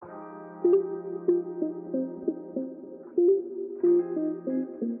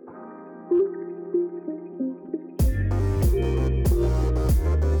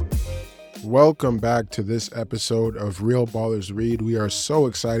Welcome back to this episode of Real Ballers Read. We are so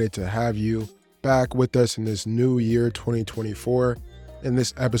excited to have you back with us in this new year, 2024. In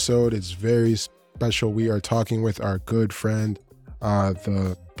this episode, it's very special. We are talking with our good friend,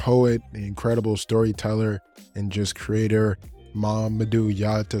 the poet, the incredible storyteller, and just creator, Mamadou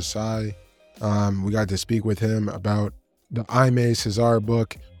Yatasai. We got to speak with him about the Césaire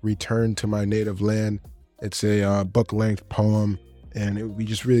book, Return to My Native Land. It's a book-length poem. And we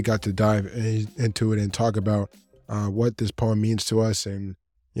just really got to dive into it and talk about what this poem means to us and,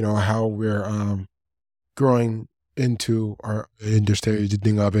 you know, how we're growing into our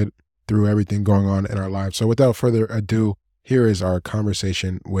understanding of it through everything going on in our lives. So without further ado, here is our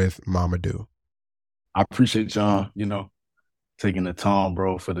conversation with Mamadou. I appreciate y'all, taking the time,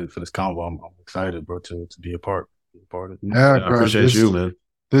 bro, for this convo. I'm excited, bro, to be a part of it. Yeah, I appreciate you, man.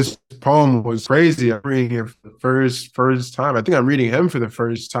 This poem was crazy. I'm reading it for the first time. I think I'm reading him for the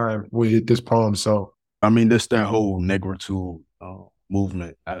first time with this poem. So, I mean, that whole negritude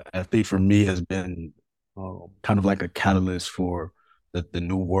movement, I think for me has been kind of like a catalyst for the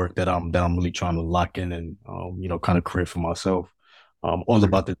new work that I'm really trying to lock in and, kind of create for myself. All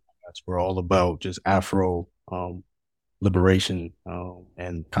about we're all about just Afro liberation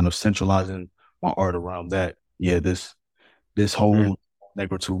and kind of centralizing my art around that. Yeah, this whole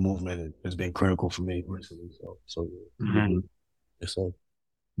negritude movement has been critical for me recently. So yeah. Yes, sir.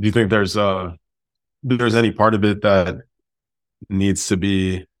 Do you think there's any part of it that needs to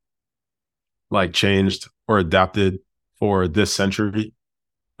be like changed or adapted for this century?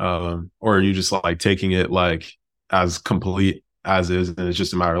 Or are you just like taking it like as complete as is and it's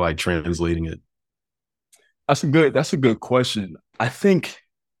just a matter of like translating it? That's a good question. I think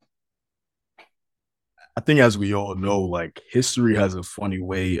as we all know, like history has a funny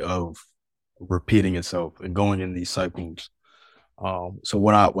way of repeating itself and going in these cycles. So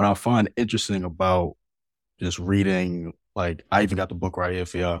what I find interesting about just reading, like I even got the book right here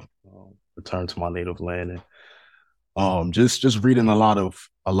for y'all, Return to My Native Land, and just reading a lot of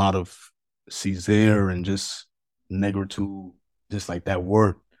Césaire and just negritude, just like that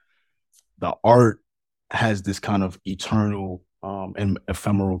word. The art has this kind of eternal and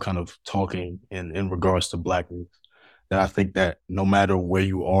ephemeral kind of talking in regards to Blackness, that I think that no matter where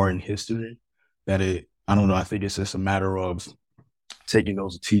you are in history, I think it's just a matter of taking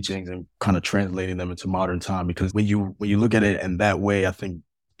those teachings and kind of translating them into modern time. Because when you look at it in that way, I think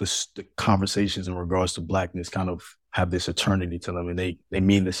the conversations in regards to Blackness kind of have this eternity to them, and they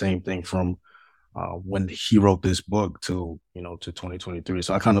mean the same thing from when he wrote this book to 2023.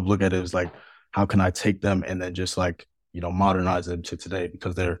 So I kind of look at it as like, how can I take them and then just like, modernize them to today,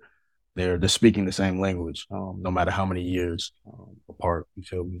 because they're speaking the same language, no matter how many years apart, you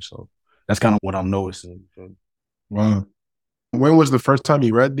feel me? So that's kind of what I'm noticing. Wow. When was the first time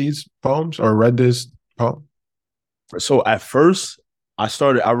you read these poems or read this poem? So at first I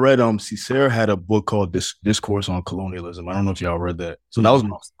read Césaire had a book called Discourse on Colonialism. I don't know if y'all read that. So that was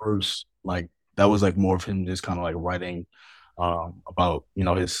my first, like, that was like more of him just kind of like writing about,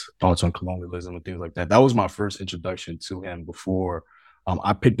 his thoughts on colonialism and things like that. That was my first introduction to him before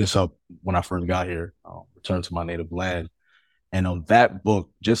I picked this up when I first got here, Return to My Native Land. And on that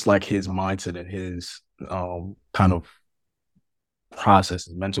book, just like his mindset and his kind of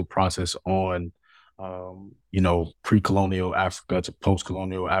mental process on, pre-colonial Africa to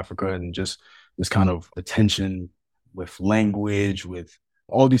post-colonial Africa, and just this kind of attention with language, with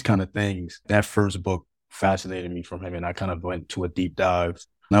all these kind of things. That first book fascinated me from him, and I kind of went to a deep dive.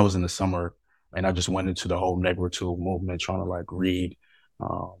 And that was in the summer, and I just went into the whole negritude movement, trying to like read,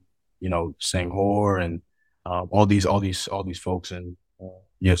 Senghor and all these folks, and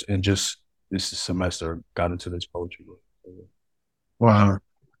yes, and just this semester got into this poetry book. Wow.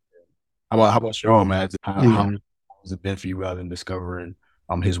 How about y'all, man? How has it been for you guys in discovering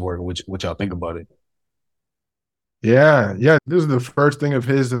his work? What y'all think about it? Yeah. This is the first thing of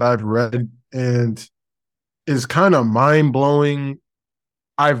his that I've read, and it's kind of mind-blowing.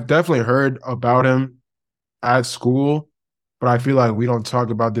 I've definitely heard about him at school, but I feel like we don't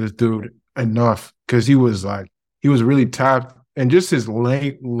talk about this dude enough, because he was really tapped, and just his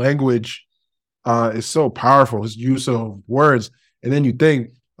language is so powerful, his use of words. And then you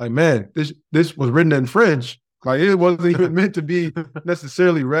think, like, man, this was written in French. Like, it wasn't even meant to be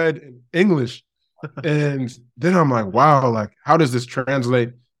necessarily read in English. And then I'm like, wow, like, how does this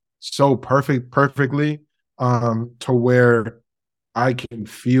translate so perfectly to where I can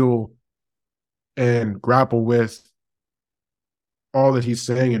feel and grapple with all that he's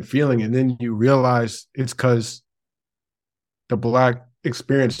saying and feeling, and then you realize it's because the Black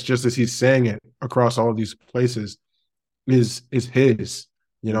experience, just as he's saying it across all these places, is his,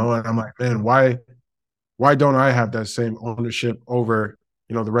 you know. And I'm like, man, why don't I have that same ownership over,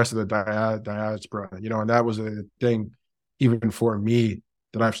 you know, the rest of the diaspora, you know? And that was a thing, even for me,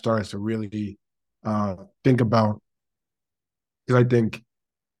 that I've started to really think about, because I think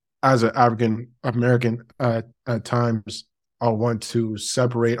as an African American, at times I'll want to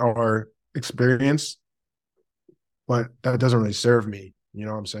separate our experience, but that doesn't really serve me. You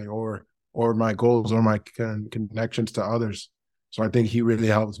know what I'm saying? Or my goals or my connections to others. So I think he really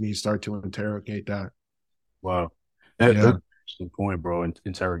helps me start to interrogate that. Wow. Yeah. That's an interesting point, bro,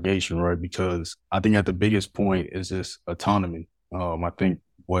 interrogation, right? Because I think at the biggest point is this autonomy. I think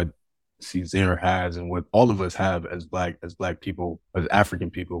what Césaire has and what all of us have as black people, as African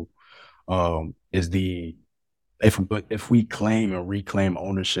people, is the if we claim and reclaim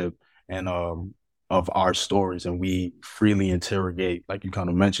ownership and of our stories, and we freely interrogate, like you kind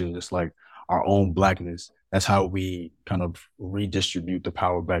of mentioned, just like our own blackness, that's how we kind of redistribute the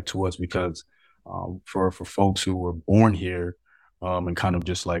power back to us. Because for folks who were born here, and kind of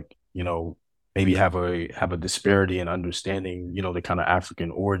just like, you know, maybe have a disparity in understanding, you know, the kind of African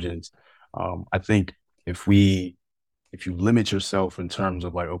origins. I think if we if you limit yourself in terms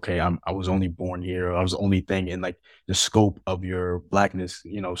of like, okay, I was only born here, I was the only thing in like the scope of your blackness,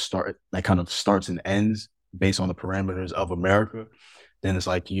 you know, kind of starts and ends based on the parameters of America, then it's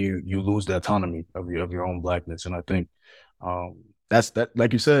like you lose the autonomy of your own blackness. And I think that's that,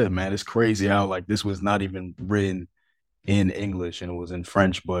 like you said, man, it's crazy how like this was not even written in English and it was in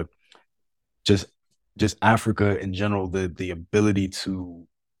French, but just Africa in general, the ability to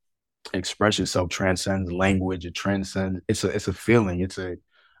express yourself transcends language. It transcends. It's a feeling.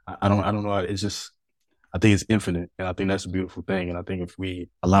 I don't know. It's just, I think it's infinite, and I think that's a beautiful thing. And I think if we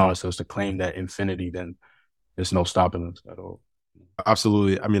allow ourselves to claim that infinity, then there's no stopping us at all.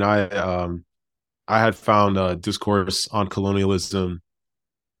 Absolutely. I mean, I had found a discourse on colonialism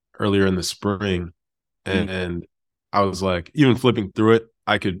earlier in the spring, and I was like, even flipping through it,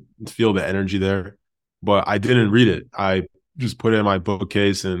 I could feel the energy there, but I didn't read it. I just put it in my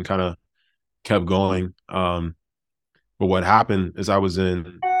bookcase and kind of kept going. But what happened is I was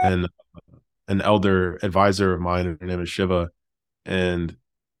in an elder advisor of mine, her name is Shiva, and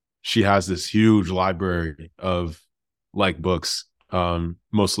she has this huge library of like books,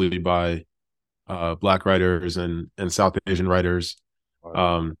 mostly by Black writers and South Asian writers.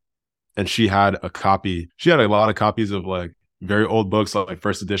 And she had a lot of copies of like very old books, like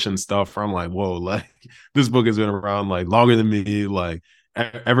first edition stuff. I'm like, whoa, like this book has been around like longer than me. Like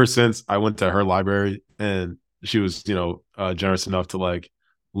ever since I went to her library, and she was, you know, generous enough to like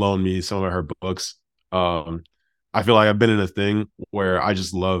loan me some of her books. I feel like I've been in a thing where I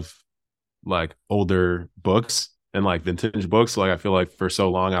just love like older books and like vintage books. Like I feel like for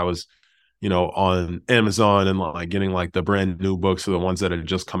so long I was, you know, on Amazon and like getting like the brand new books or the ones that had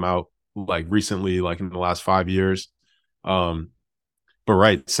just come out like recently, like in the last 5 years. But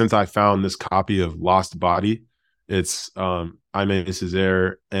right, since I found this copy of Lost Body, it's Aimé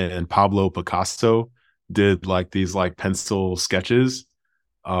Césaire and Pablo Picasso did like these like pencil sketches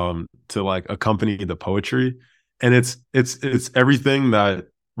to like accompany the poetry. And it's everything that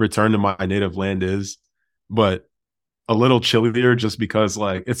Return to My Native Land is, but a little chillier, just because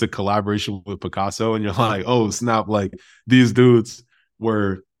like it's a collaboration with Picasso, and you're like, oh snap, like these dudes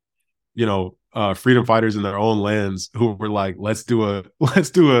were, you know, freedom fighters in their own lands who were like, let's do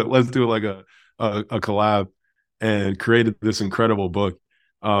like a collab, and created this incredible book.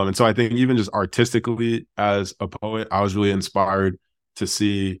 And so I think even just artistically as a poet, I was really inspired to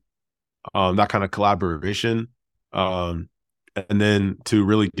see that kind of collaboration. And then to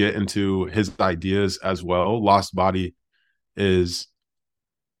really get into his ideas as well. Lost Body is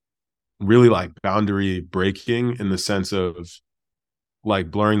really like boundary breaking in the sense of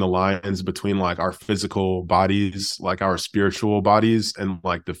like blurring the lines between like our physical bodies, like our spiritual bodies, and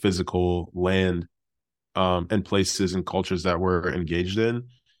like the physical land and places and cultures that we're engaged in.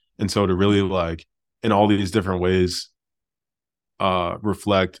 And so to really like in all these different ways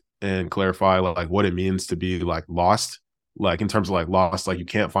reflect and clarify like what it means to be like lost, like in terms of like lost, like you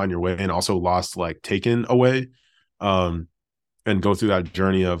can't find your way, and also lost, like taken away, and go through that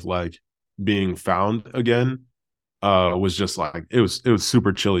journey of like being found again, was just like it was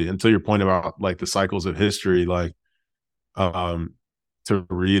super chilly. And to your point about like the cycles of history, like to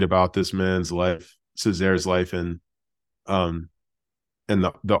read about this man's life, Césaire's life, um and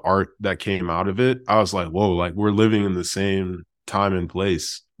the art that came out of it, I was like, whoa, like we're living in the same time and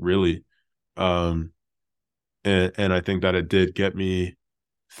place, really. and I think that it did get me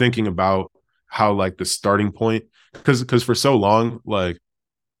thinking about how like the starting point, because for so long, like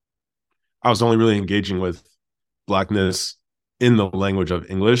I was only really engaging with Blackness in the language of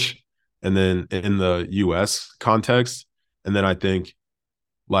English and then in the US context. And then I think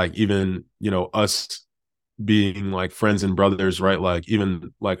like even, us being like friends and brothers, right? Like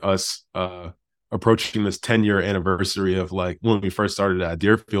even like us approaching this 10-year anniversary of like when we first started at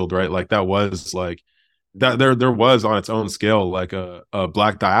Deerfield, right? Like that was like that there was on its own scale like a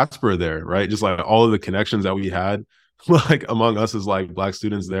Black diaspora there, right? Just like all of the connections that we had like among us as like Black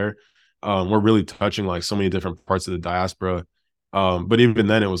students there. We're really touching like so many different parts of the diaspora. But even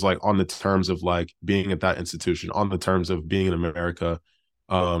then it was like on the terms of like being at that institution, on the terms of being in America,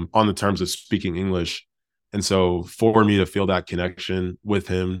 on the terms of speaking English. And so for me to feel that connection with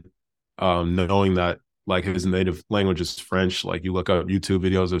him, knowing that like his native language is French, like you look up YouTube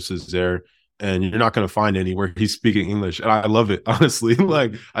videos of Césaire and you're not going to find any where he's speaking English. And I love it, honestly.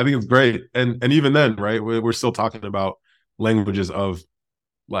 Like, I think it's great. And even then, right, we're still talking about languages of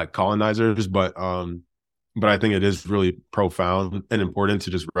like colonizers, but I think it is really profound and important to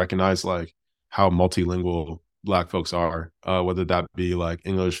just recognize like how multilingual Black folks are, whether that be like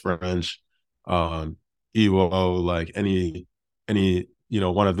English, French, Igbo, like any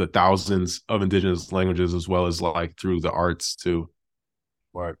one of the thousands of indigenous languages, as well as like through the arts too.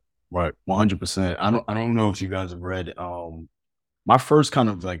 Right, right, 100%. I don't know if you guys have read. My first kind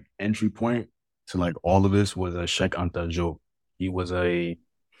of like entry point to like all of this was a Sheikh Anta Diop. He was a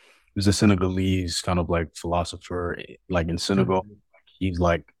Senegalese kind of like philosopher, like in Senegal. He's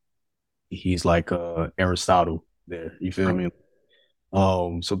like Aristotle there. You feel me?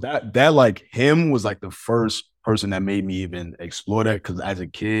 So that like him was like the first person that made me even explore that, because as a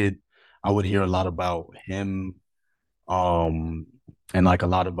kid, I would hear a lot about him, um, and like a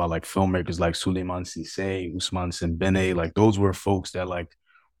lot about like filmmakers like Suleiman Cissé, Ousmane Sembene. Like those were folks that like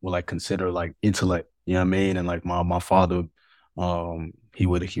were like considered like intellect. You know what I mean? And like my father, he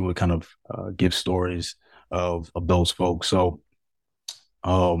would kind of give stories of those folks. So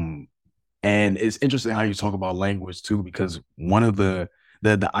um and it's interesting how you talk about language too, because one of the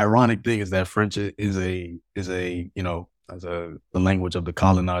ironic thing is that French is a as the language of the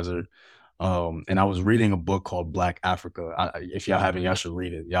colonizer. And I was reading a book called Black Africa. If y'all haven't, y'all should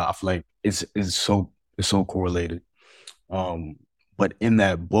read it. Yeah, I feel like it's so correlated. Um, but in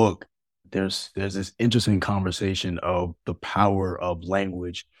that book, there's this interesting conversation of the power of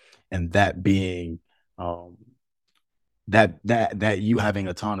language, and that being um, that you having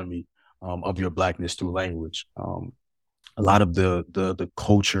autonomy of your Blackness through language. A lot of the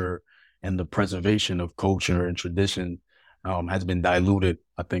culture and the preservation of culture and tradition has been diluted,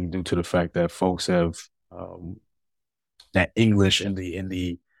 I think, due to the fact that folks have um, that English in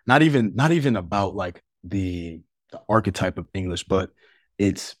the not even about like the archetype of English, but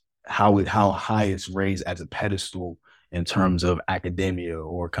it's how high it's raised as a pedestal in terms of academia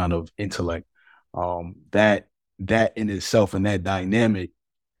or kind of intellect. That in itself and that dynamic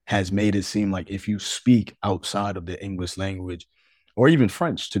has made it seem like if you speak outside of the English language or even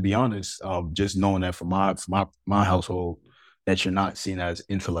French, to be honest, just knowing that for my household, that you're not seen as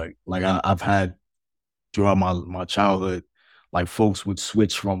intellect. Like I've had throughout my childhood, like folks would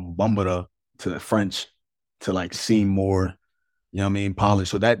switch from Bambara to the French to like seem more, you know what I mean,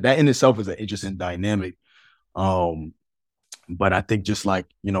 polished. So that in itself is an interesting dynamic. Um, but I think just like,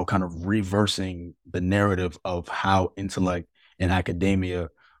 kind of reversing the narrative of how intellect and academia,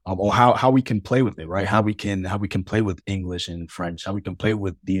 or how we can play with it, right? How we can play with English and French, how we can play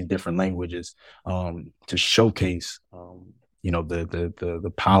with these different languages, to showcase,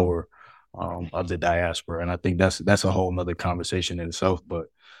 the power of the diaspora. And I think that's a whole nother conversation in itself. But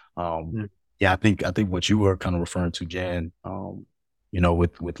yeah, I think what you were kind of referring to, Jan,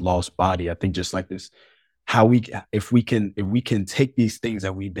 with Lost Body, I think just like this, how if we can take these things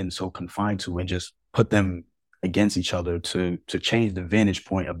that we've been so confined to and just put them against each other to change the vantage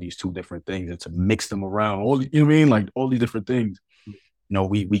point of these two different things and to mix them around, all, you know what I mean, like all these different things,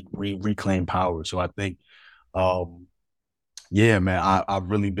 we reclaim power. So I think, yeah, man,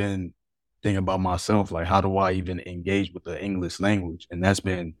 I've really been thinking about myself, like how do I even engage with the English language? And that's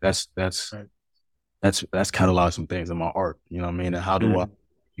Right. catalyzed some things in my art, you know what I mean? And how do I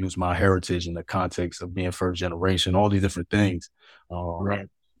use my heritage in the context of being first generation, all these different things, Right.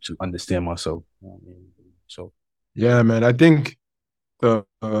 to understand myself. You know what I mean? So Yeah, man. I think the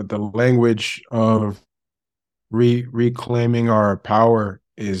language of reclaiming our power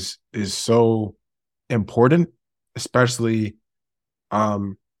is so important, especially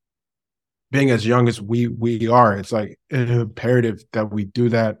um being as young as we are. It's like an imperative that we do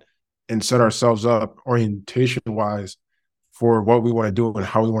that and set ourselves up orientation wise for what we want to do and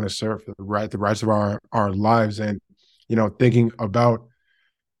how we want to serve the rest of our lives. And, thinking about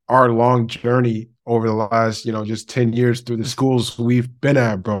our long journey over the last, just 10 years through the schools we've been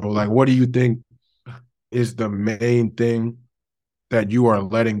at, bro. Like, what do you think is the main thing that you are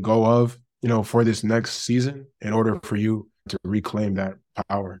letting go of, for this next season in order for you to reclaim that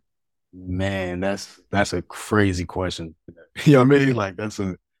power? Man, that's a crazy question. You know what I mean? Like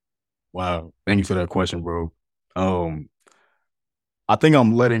wow. Thank you for that question, bro. I think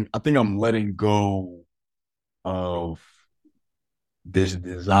I'm letting go of this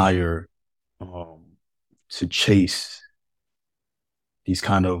desire to chase these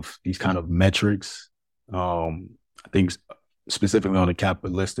kind of metrics. I think specifically on a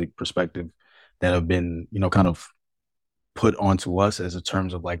capitalistic perspective that have been, kind of put onto us as a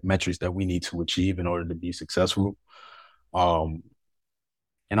terms of like metrics that we need to achieve in order to be successful. Um,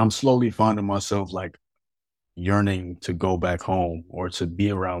 and I'm slowly finding myself like yearning to go back home or to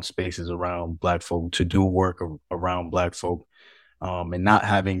be around spaces around Black folk, to do work around Black folk, and not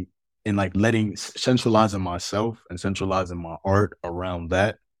having and like letting centralizing myself and centralizing my art around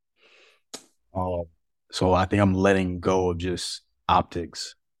that. Um, so I think I'm letting go of just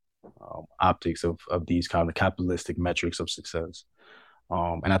optics of these kind of capitalistic metrics of success.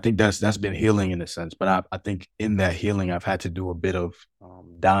 And I think that's been healing in a sense. But I think in that healing, I've had to do a bit of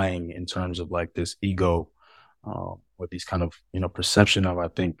dying in terms of like this ego, or these kind of perception of I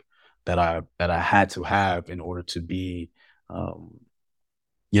think that I had to have in order to be, um,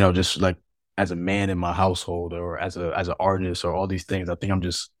 just like as a man in my household or as an artist or all these things. I think I'm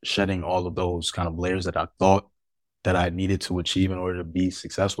just shedding all of those kind of layers that I thought that I needed to achieve in order to be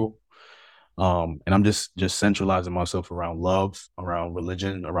successful. And I'm just centralizing myself around love, around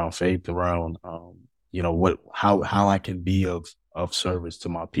religion, around faith, around what how I can be of service to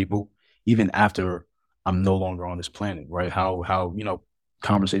my people, even after I'm no longer on this planet, right? How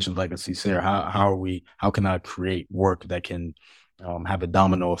conversations like a Césaire, how can I create work that can have a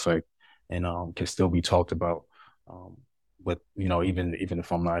domino effect and can still be talked about, um, with even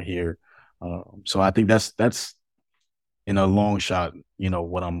if I'm not here. So I think that's in a long shot,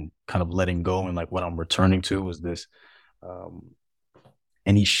 what I'm kind of letting go and like what I'm returning to is this, um,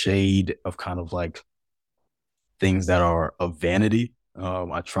 any shade of kind of like things that are of vanity.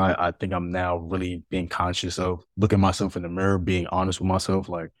 I think I'm now really being conscious of looking myself in the mirror, being honest with myself.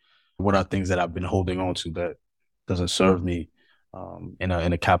 Like, what are things that I've been holding on to that doesn't serve me, in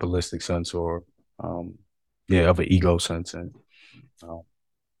a capitalistic sense or, yeah, of an ego sense. And, um,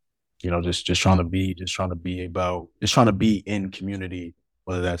 just trying to be in community,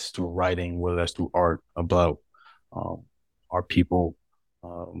 whether that's through writing, whether that's through art, about um, our people,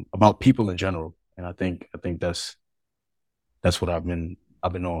 about people in general. And I think that's what I've been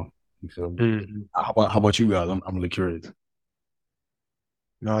on. So Mhm. how about you guys? I'm really curious.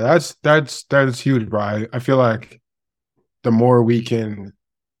 No, that's huge, bro. I feel like the more we can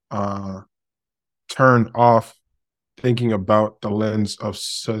uh turn off thinking about the lens of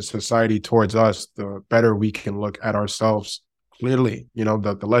society towards us, the better we can look at ourselves clearly.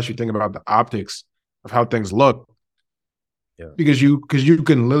 The less you think about the optics of how things look, Yeah. because you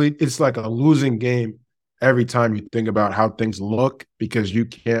can literally, it's like a losing game every time you think about how things look because you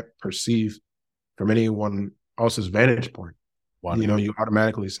can't perceive from anyone else's vantage point. One. You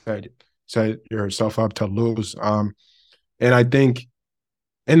automatically set yourself up to lose. And I think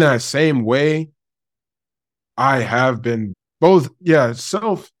in that same way, I have been both, yeah,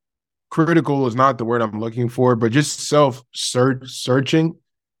 self critical is not the word I'm looking for, but just self searching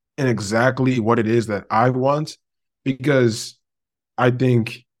in exactly what it is that I want, because I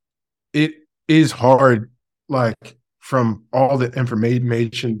think it is hard, like from all the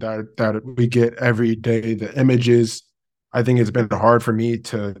information that we get every day, the images. I think it's been hard for me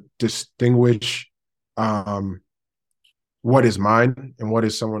to distinguish um, what is mine and what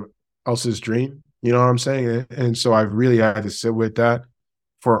is someone else's dream. You know what I'm saying? And so I've really had to sit with that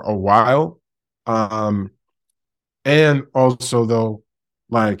for a while. Um, and also though,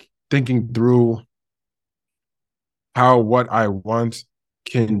 like thinking through how what I want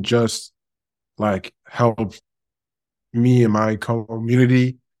can just like help me and my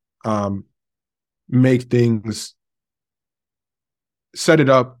community um make things, set it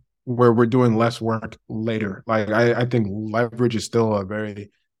up where we're doing less work later. Like I think leverage is still a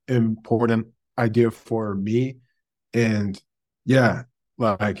very important idea for me. And yeah,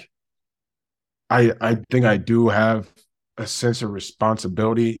 like I think I do have a sense of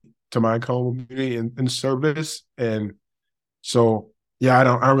responsibility to my community in service. And so yeah, I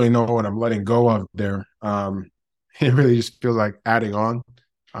don't really know what I'm letting go of there. It really just feels like adding on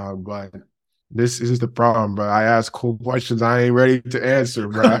But this is the problem, but I ask cool questions I ain't ready to answer,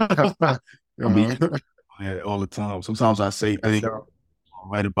 bro. I mean, yeah, all the time. Sometimes I say things, I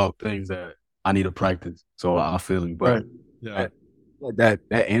write about things that I need to practice. So I feel you, but right. Yeah. that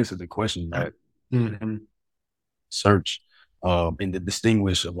answers the question that search and the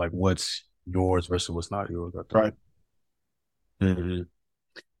distinguish of like what's yours versus what's not yours. I think. Right. Mm-hmm.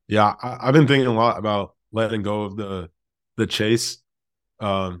 Yeah, I've been thinking a lot about letting go of the chase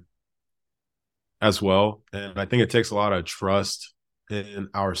as well, and I think it takes a lot of trust in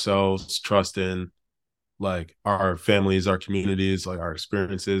ourselves, trust in like our families, our communities, like our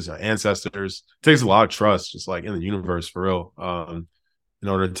experiences, our ancestors. It takes a lot of trust, just like in the universe, for real, in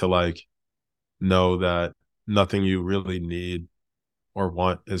order to like know that nothing you really need or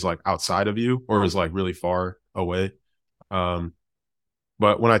want is like outside of you or is like really far away. Um,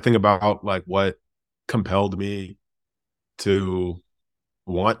 but when I think about like what compelled me to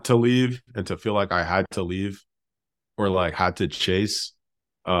want to leave and to feel like I had to leave or like had to chase,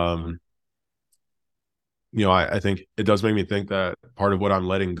 um, I think it does make me think that part of what I'm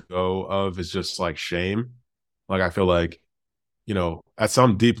letting go of is just like shame. Like I feel like, at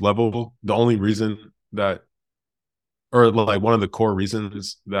some deep level, the only reason that, or like one of the core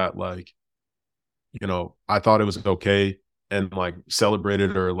reasons that like, I thought it was okay and like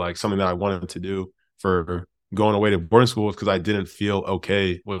celebrated or like something that I wanted to do for going away to boarding school was because I didn't feel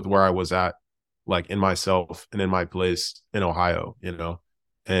okay with where I was at, like in myself and in my place in Ohio.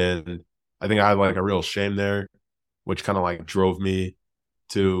 And I think I had like a real shame there, which kind of like drove me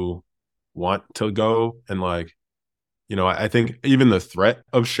to want to go. And like, I think even the threat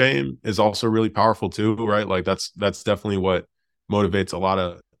of shame is also really powerful too, right? Like that's definitely what motivates a lot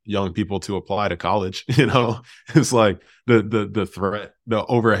of young people to apply to college. It's like the threat, the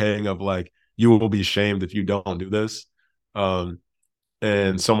overhang of like you will be shamed if you don't do this.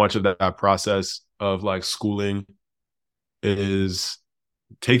 And so much of that process of like schooling is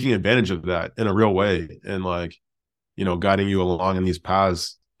taking advantage of that in a real way and like, guiding you along in these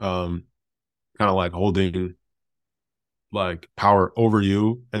paths, kind of like holding like power over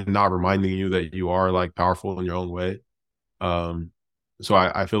you and not reminding you that you are like powerful in your own way. So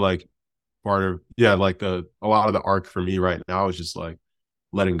I feel like part of like a lot of the arc for me right now is just like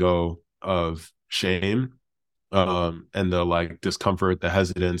letting go of shame, and the like discomfort, the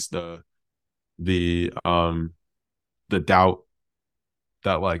hesitance, the doubt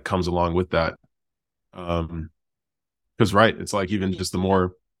that like comes along with that. Because right, it's like even just the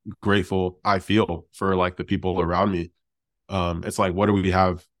more grateful I feel for like the people around me, it's like what do we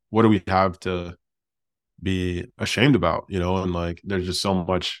have to be ashamed about, and like there's just so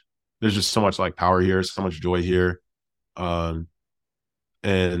much like power here, so much joy here.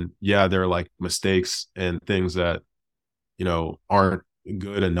 And yeah, there are like mistakes and things that aren't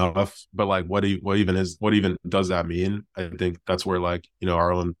good enough, but like what even does that mean? I think that's where like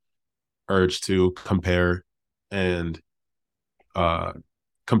our own urge to and uh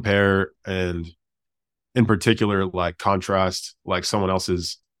compare and in particular like contrast like someone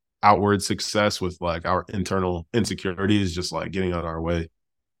else's outward success with like our internal insecurities just like getting out of our way.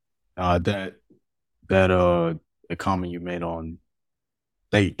 That the comment you made on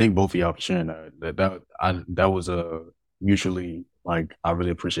thank both of y'all for sharing that was a mutually like I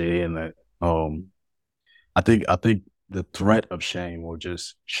really appreciate hearing that. I think the threat of shame or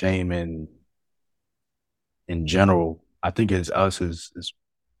just shame in general, I think as us as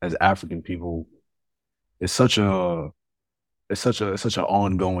African people, it's such a it's such an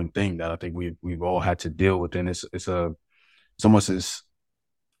ongoing thing that I think we've all had to deal with, and it's almost as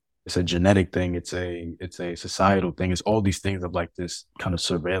it's a genetic thing, it's a societal thing, it's all these things of like this kind of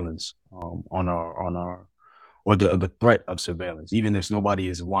surveillance on our or the threat of surveillance, even if nobody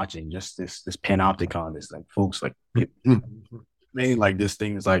is watching, just this panopticon, this like folks like man, like this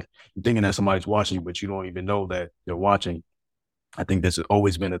thing is like you're thinking that somebody's watching you, but you don't even know that they're watching. I think this has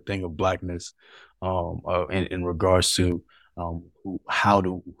always been a thing of blackness, in regards to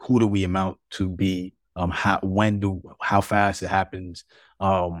who do we amount to be, how fast it happens,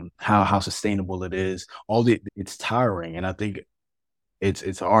 how sustainable it is. It's tiring, and I think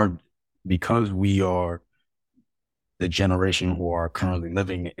it's hard because we are the generation who are currently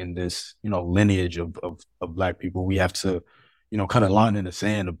living in this lineage of black people. We have to kind of line in the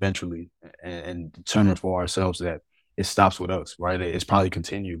sand eventually and determine for ourselves that it stops with us, right? It's probably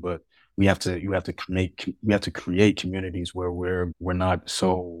continue, but we have to create communities where we're not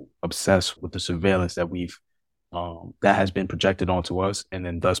so obsessed with the surveillance that has been projected onto us and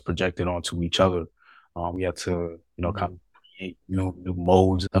then thus projected onto each other. We have to kind of create new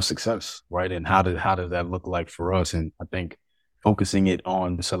modes of success, right? And how does that look like for us? And I think focusing it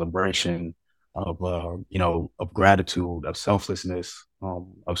on the celebration of of gratitude, of selflessness,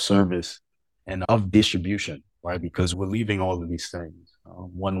 of service, and of distribution, right? Because we're leaving all of these things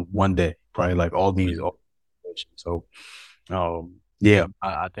one day, right? Like all so yeah,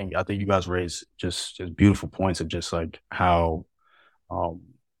 I think you guys raised just beautiful points of just like how um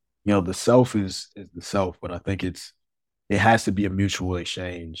the self is the self, but I think it has to be a mutual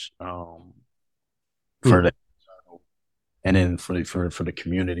exchange for the and then for the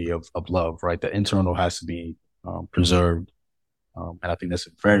community of love, right? The internal has to be preserved, and I think that's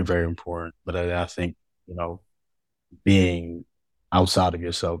very very important. But I think being outside of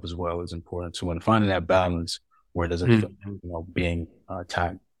yourself as well is important too, and finding that balance where it doesn't feel being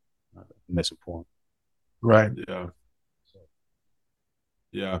attacked. And that's important. Right. Yeah.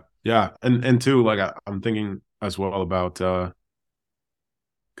 Yeah. Yeah. And too, like I'm thinking as well about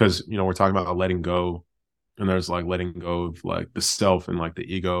because we're talking about letting go, and there's like letting go of like the self and like the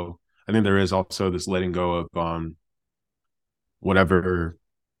ego. I think there is also this letting go of whatever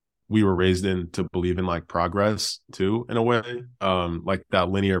we were raised in to believe in, like progress too, in a way, like that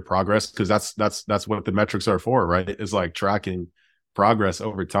linear progress, because that's what the metrics are for, right? It's like tracking progress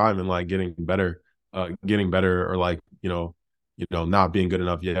over time and like getting better, or like not being good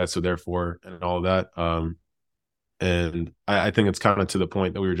enough yet, so therefore, and all of that. And I think it's kind of to the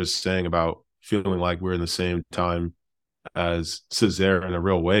point that we were just saying about feeling like we're in the same time as Césaire in a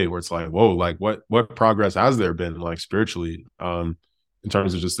real way, where it's like, whoa, like what progress has there been, like spiritually, in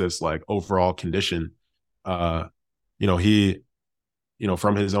terms of just this like overall condition. He,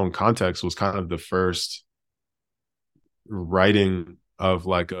 from his own context, was kind of the first writing of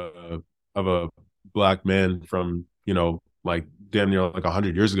like a black man from like damn near like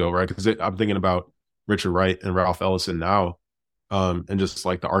 100 years ago, right? Because I'm thinking about Richard Wright and Ralph Ellison now, and just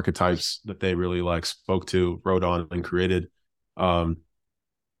like the archetypes that they really like spoke to, wrote on, and created,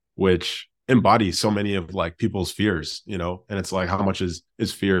 which embody so many of like people's fears, and it's like, how much is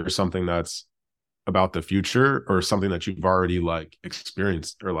fear something that's about the future, or something that you've already like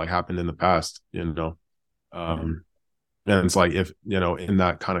experienced or like happened in the past, and it's like, if in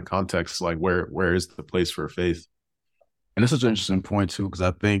that kind of context, like where is the place for faith? And this is an interesting point too, because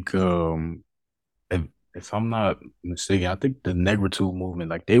I think if if I'm not mistaken, I think the Negritude movement,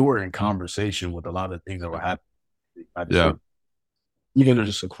 like they were in conversation with a lot of things that were happening. Yeah. Even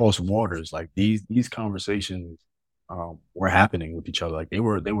just across waters, like these conversations were happening with each other. Like they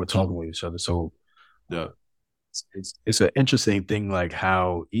were talking with each other. So Yeah. it's an interesting thing, like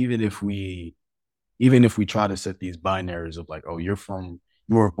how even if we try to set these binaries of like, oh, you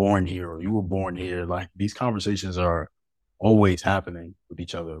were born here, or you were born here, like these conversations are always happening with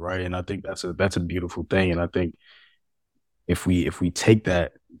each other, right? And I think that's a beautiful thing. And I think if we take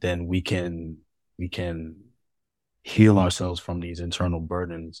that, then we can heal ourselves from these internal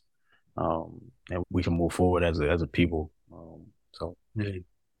burdens, and we can move forward as a people. So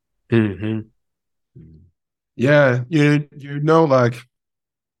Mm-hmm. Yeah, like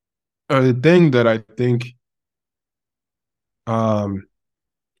a thing that I think um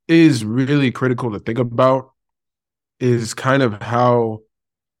is really critical to think about is kind of how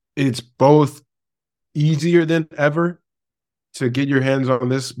it's both easier than ever to get your hands on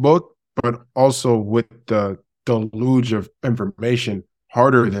this book, but also with the deluge of information,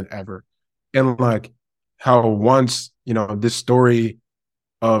 harder than ever. And like how once, this story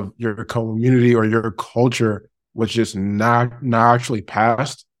of your community or your culture was just not actually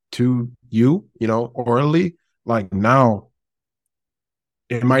passed to you, orally, like now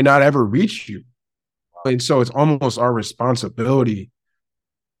it might not ever reach you. And so it's almost our responsibility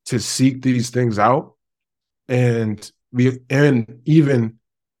to seek these things out, and even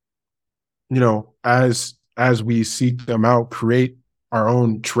as we seek them out, create our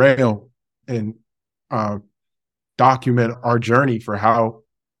own trail and uh, document our journey for how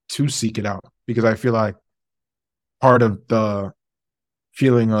to seek it out. Because I feel like part of the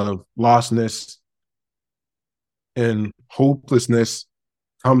feeling of lostness and hopelessness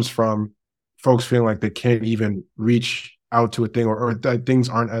comes from folks feeling like they can't even reach out to a thing, or that things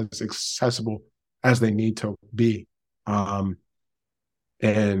aren't as accessible as they need to be. And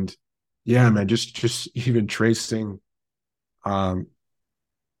yeah, man, just even tracing the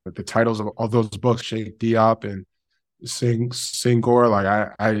titles of all those books, Sheikh Diop and Senghor, like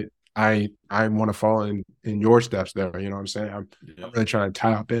I want to follow in your steps there. You know what I'm saying? I'm really trying to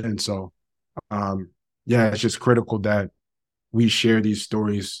tap in. So yeah, it's just critical that we share these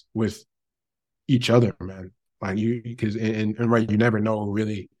stories with each other, man. Like because right, you never know who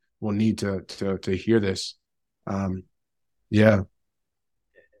really will need to hear this. Yeah.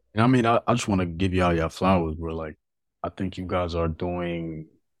 And I mean, I just want to give y'all your flowers. We're like, I think you guys are doing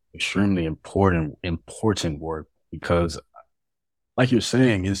extremely important work because, like you're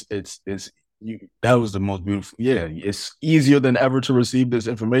saying, it's you. That was the most beautiful. Yeah, it's easier than ever to receive this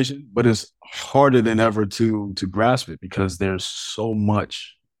information, but it's harder than ever to grasp it because there's so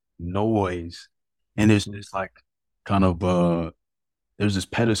much noise, and it's like kind of there's this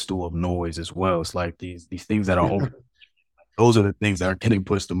pedestal of noise as well. It's like these things that are over. Those are the things that are getting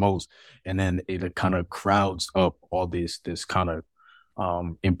pushed the most, and then it kind of crowds up all this kind of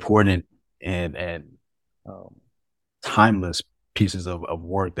important and um, timeless pieces of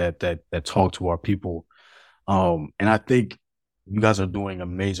work that talk to our people. And I think you guys are doing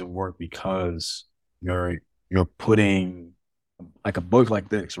amazing work because you're you're putting like a book like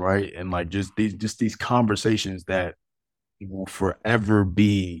this, right? And like just these conversations that will forever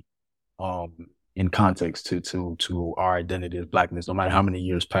be um in context to our identity as blackness, no matter how many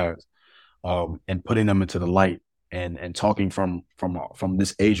years pass, and putting them into the light and talking from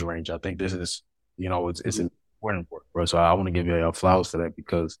this age range. I think this is, it's important work, bro. So I want to give you your flowers to that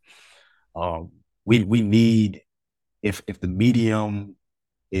because um, we need, if the medium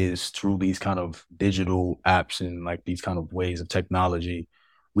is through these kind of digital apps and like these kind of ways of technology,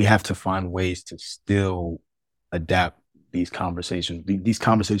 we have to find ways to still adapt these conversations. These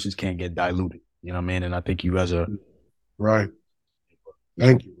conversations can't get diluted. You know what I mean? And I think you guys are Right.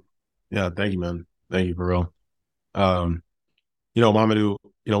 Thank you. Yeah, thank you, man. Thank you for real. Mamadou,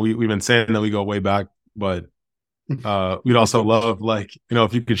 we've been saying that we go way back, but we'd also love, like,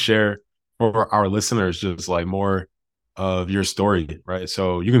 if you could share for our listeners just like more of your story, right?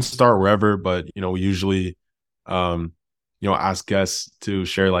 So you can start wherever, but we usually ask guests to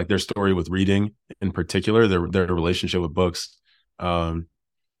share like their story with reading, in particular, their relationship with books, from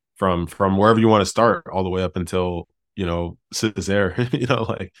wherever you want to start all the way up until Césaire,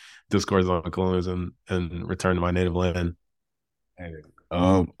 like Discourse on Colonialism and Return to My Native Land.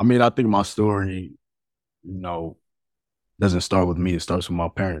 I mean, I think my story, doesn't start with me. It starts with my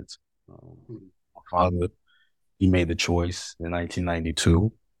parents. My father, he made the choice in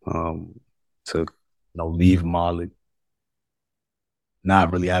 1992 to, leave Mali,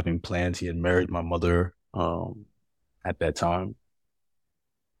 not really having plans. He had married my mother at that time.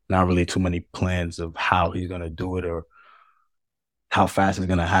 Not really too many plans of how he's gonna do it or how fast it's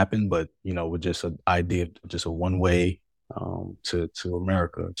gonna happen, but with just an idea of just a one way to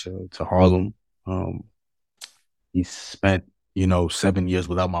America, to Harlem. He spent 7 years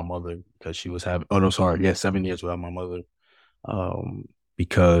without my mother because she was having, oh no, sorry, yeah, 7 years without my mother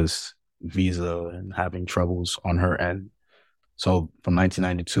because visa and having troubles on her end. So from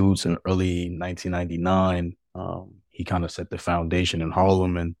 1992 to early 1999, he kind of set the foundation in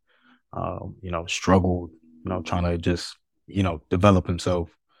Harlem and struggled, trying to just develop himself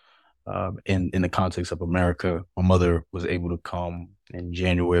in the context of America. My mother was able to come in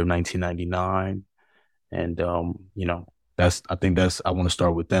January of 1999, and I want to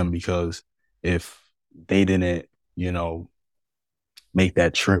start with them because if they didn't, make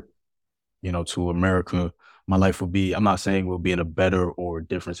that trip, to America, my life would be, I'm not saying we'll be in a better or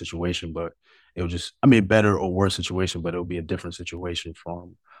different situation, but it will just, I mean, better or worse situation, but it'll be a different situation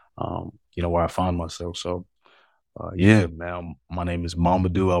from, where I find myself. So, yeah, man, my name is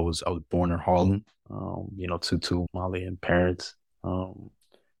Mamadou. I was born in Harlem, to Malian parents,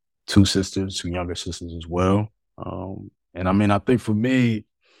 two sisters, two younger sisters as well. And I mean, I think for me,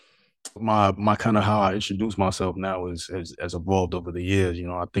 my kind of how I introduce myself now has evolved over the years.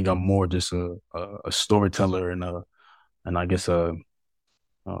 I think I'm more just a storyteller and I guess an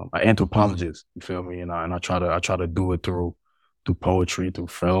anthropologist. You feel me? And I try to do it through poetry, through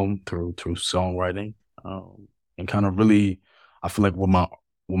film, through songwriting, and kind of really, I feel like what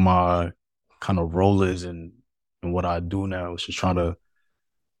my kind of role is and what I do now is just trying to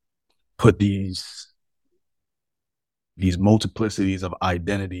put these multiplicities of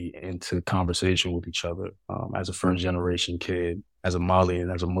identity into conversation with each other. As a first generation kid, as a Malian,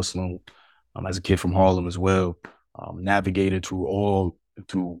 as a Muslim, as a kid from Harlem as well, navigated through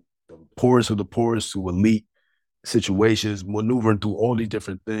the poorest of the poorest to elite situations, maneuvering through all these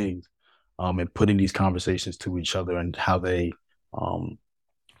different things, and putting these conversations to each other and how they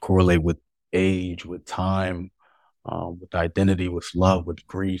correlate with age, with time, with identity, with love, with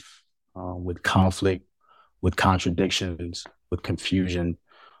grief, with conflict, with contradictions, with confusion,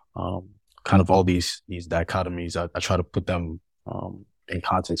 kind of all these dichotomies. I try to put them in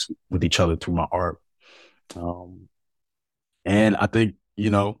context with each other through my art. And I think,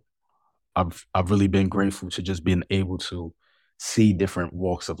 I've really been grateful to just being able to see different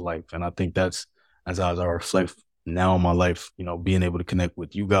walks of life. And I think that's as I reflect now in my life, being able to connect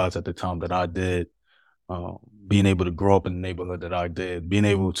with you guys at the time that I did, being able to grow up in the neighborhood that I did, being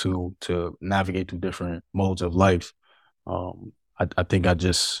able to navigate through different modes of life. I think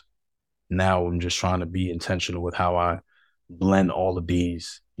now I'm just trying to be intentional with how I blend all of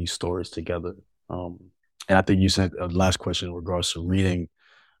these stories together. And I think you said last question in regards to reading.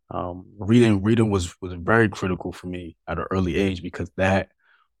 Reading was very critical for me at an early age because that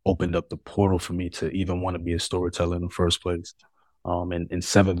opened up the portal for me to even want to be a storyteller in the first place. In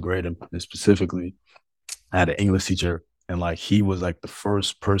seventh grade, and specifically, I had an English teacher, and like he was like the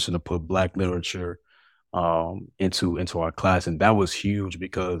first person to put Black literature into our class, and that was huge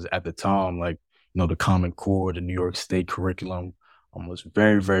because at the time, like the Common Core, the New York State curriculum, was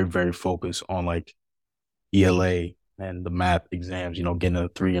very, very, very focused on like ELA and the math exams. Getting a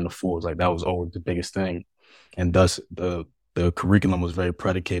 3 and a 4s, like that was always the biggest thing, and thus the curriculum was very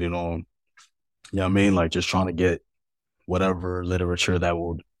predicated on, what I mean, like just trying to get whatever literature that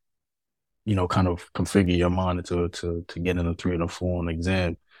would, kind of configure your mind to get in a 3 and a 4 on the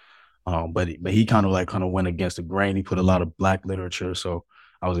exam. But he kind of went against the grain. He put a lot of Black literature, so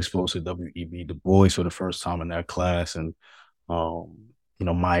I was exposed to W.E.B. Du Bois for the first time in that class, and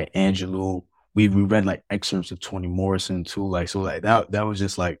Maya Angelou. We read like excerpts of Toni Morrison too, like so like that was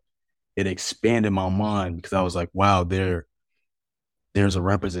just like it expanded my mind because I was like, wow, there's a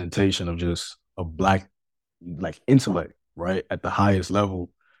representation of just a Black like intellect, right, at the highest level.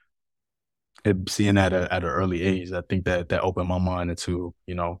 And seeing that at an early age, I think that opened my mind into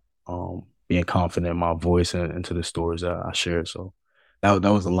being confident in my voice and into the stories that I share. So that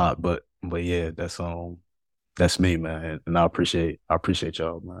was a lot, but yeah, that's me, man, and I appreciate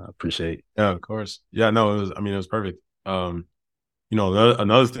y'all, man. I appreciate. Yeah, of course. Yeah, no, it was perfect. Another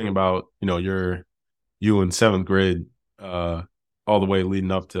thing about you in seventh grade, all the way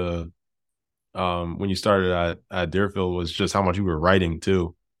leading up to when you started at Deerfield was just how much you were writing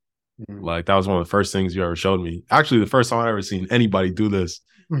too. Like that was one of the first things you ever showed me. Actually, the first time I ever seen anybody do this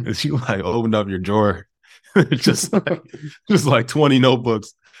is you like opened up your drawer, just like 20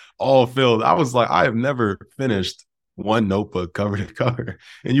 notebooks all filled. I was like, I have never finished one notebook cover to cover,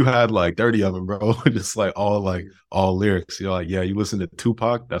 and you had like 30 of them, bro. Just like all lyrics. You're like, yeah, you listen to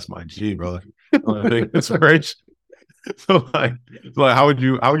Tupac? That's my G, bro. Inspiration. So how would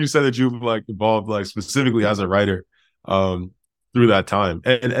you say that you've like evolved like specifically as a writer through that time?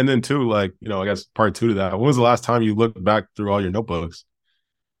 And then too, like, I guess part two to that, when was the last time you looked back through all your notebooks?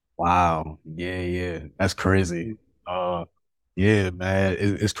 Wow. Yeah. That's crazy. Yeah, man.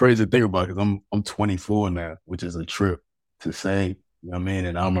 It's crazy to think about because I'm 24 now, which is a trip to say. You know what I mean?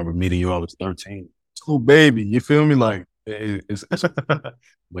 And I remember meeting you, I was 13. Oh, baby. You feel me? Like it's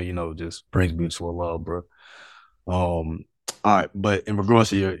but just praise be to Allah, bro. All right, but in regards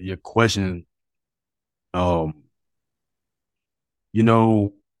to your question, um,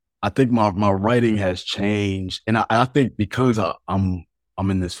 I think my writing has changed, and I think because I'm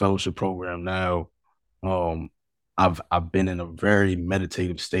in this fellowship program now, um, I've been in a very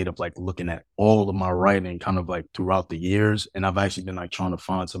meditative state of like looking at all of my writing kind of like throughout the years, and I've actually been like trying to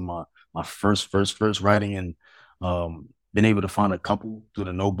find some of my first writing, and been able to find a couple through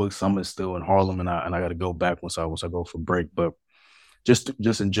the notebooks. Some is still in Harlem, and I got to go back once I go for break. But just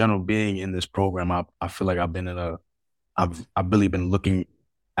in general, being in this program, I feel like I've really been looking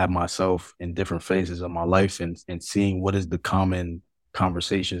at myself in different phases of my life and seeing what is the common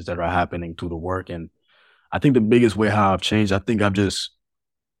conversations that are happening through the work. And I think the biggest way how I've changed, I think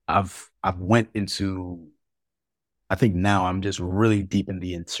I've went into, I think now I'm just really deep in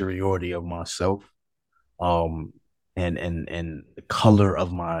the interiority of myself. And the color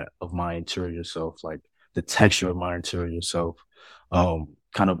of my interior self, like the texture of my interior self,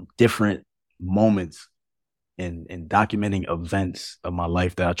 kind of different moments in documenting events of my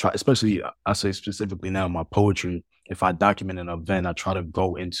life that I try, especially I say specifically now in my poetry, if I document an event, I try to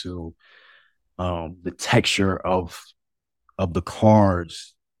go into the texture of the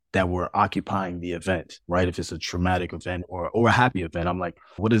cards that were occupying the event, right? If it's a traumatic event or a happy event, I'm like,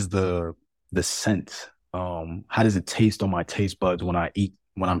 what is the scent? How does it taste on my taste buds when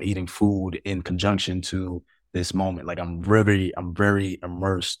I'm eating food in conjunction to this moment? Like I'm very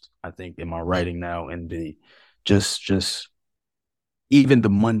immersed, I think, in my writing now, and the just even the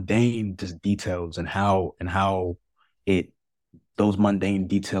mundane just details and how it those mundane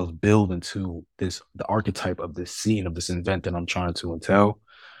details build into the archetype of this scene of this event that I'm trying to tell.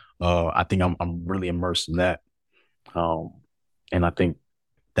 I think I'm really immersed in that, and I think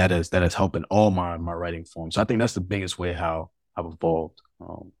that is helping all my writing forms. So I think that's the biggest way how I've evolved.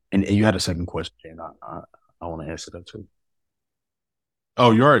 And you had a second question, and I want to answer that too.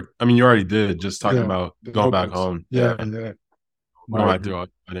 Oh, you already did. Just talking about going back home. Yeah. Going back through all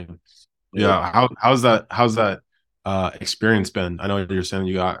writing. Yeah. How's that experience been? I know you're saying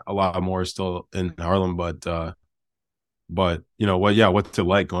you got a lot more still in Harlem, but what's it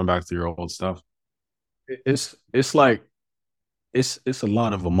like going back to your old stuff? It's like it's a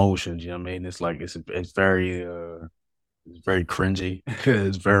lot of emotions. You know what I mean? It's like it's very cringy.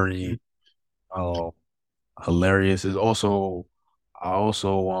 It's very uh, hilarious. It's also I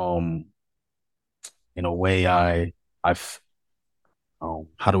also in a way how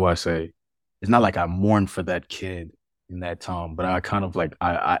do I say? It's not like I mourn for that kid in that time, but I kind of like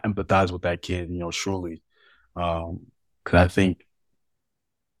I empathize with that kid, surely. Because I think,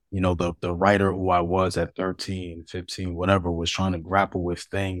 the writer who I was at 13, 15, whatever, was trying to grapple with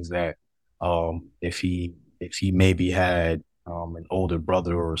things that if he maybe had an older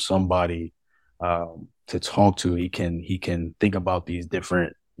brother or somebody to talk to, he can think about these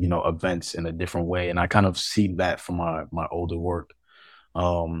different, events in a different way. And I kind of see that from my older work.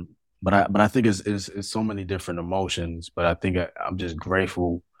 Um, but I think it's so many different emotions. But I think I'm just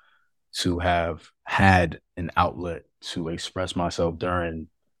grateful to have had an outlet to express myself during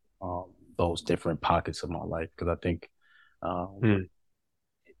um, those different pockets of my life, because I think um, Hmm.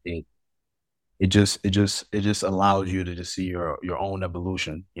 it it just allows you to just see your own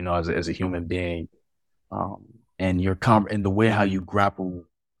evolution, as a human being, um, and and the way how you grapple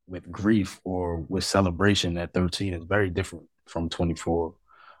with grief or with celebration at 13 is very different from 24.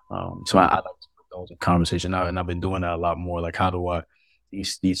 So I like to put those in conversation now, and I've been doing that a lot more. Like, how do I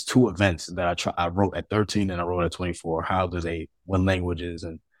these two events that I wrote at 13 and I wrote at 24? How do they what languages,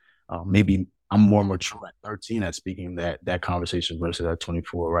 and maybe I'm more mature at 13 at speaking that conversation versus at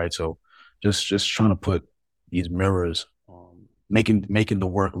 24, right? So just trying to put these mirrors, making the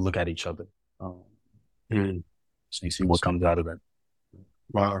work look at each other. Um, Hmm. so you see what comes out of it.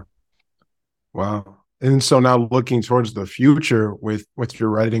 Wow. Wow. And so now looking towards the future with your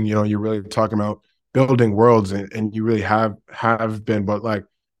writing, you're really talking about building worlds, and you really have been, but like,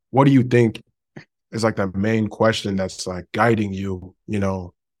 what do you think is like the main question that's like guiding you,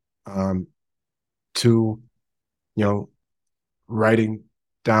 um, to, you know, writing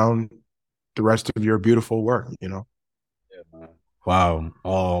down the rest of your beautiful work? Yeah, man. Wow.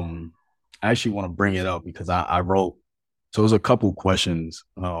 I actually want to bring it up because I wrote, so there's a couple questions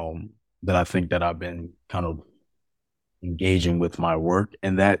that I think that I've been kind of engaging with my work,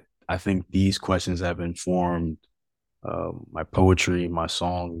 and that I think these questions have informed my poetry, my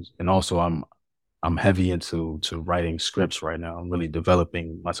songs, and also I'm heavy into writing scripts right now. I'm really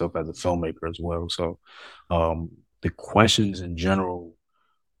developing myself as a filmmaker as well. So the questions in general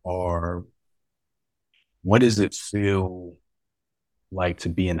are: what does it feel like to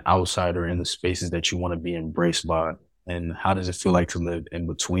be an outsider in the spaces that you want to be embraced by? And how does it feel like to live in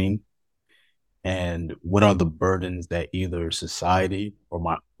between? And what are the burdens that either society or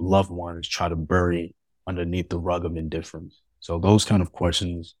my loved ones try to bury underneath the rug of indifference? So those kind of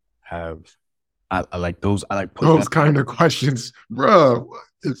questions have I like those. I like putting Those that. kind of questions, bro.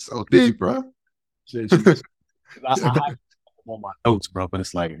 It's so deep, bro. I have them on my notes, bro. But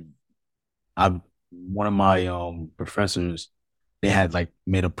it's like I one of my professors, they had like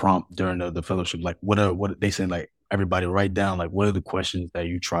made a prompt during the fellowship, like what they said, like, everybody write down, like, what are the questions that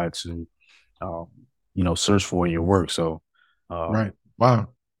you try to um search for in your work. So um Right. Wow.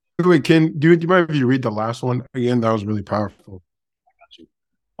 Wait, do you mind if you read the last one again? That was really powerful.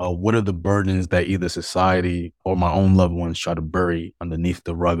 what are the burdens that either society or my own loved ones try to bury underneath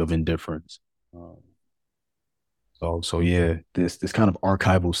the rug of indifference? Um, so yeah, this kind of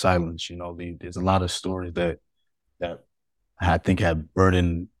archival silence, there's a lot of stories that I think have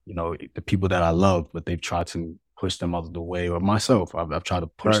burdened, the people that I love, but they've tried to push them out of the way, or myself. I've tried to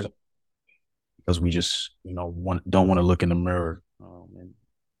push Right. them because we just, don't want to look in the mirror, and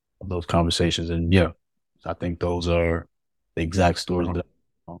of those conversations. And yeah, I think those are the exact stories Wow. that.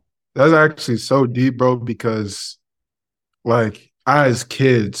 That's actually so deep, bro, because like as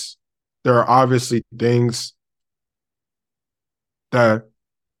kids, there are obviously things that,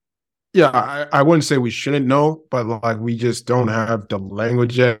 yeah, I wouldn't say we shouldn't know, but like we just don't have the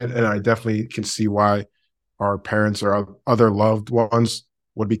language yet. And I definitely can see why our parents or other loved ones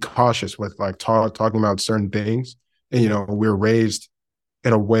would be cautious with like talking about certain things. And, we're raised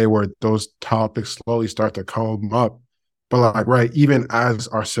in a way where those topics slowly start to come up. But like, right, even as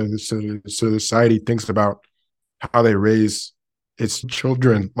our society thinks about how they raise its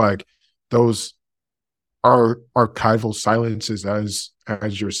children, like those are archival silences,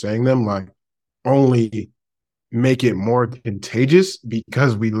 as you're saying them, like only make it more contagious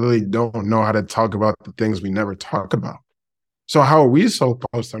because we really don't know how to talk about the things we never talk about. So how are we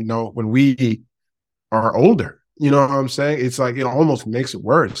supposed to know when we are older? You know what I'm saying? It's like it almost makes it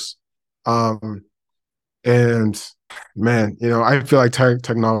worse And man, I feel like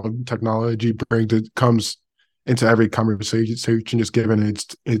technology comes into every conversation just given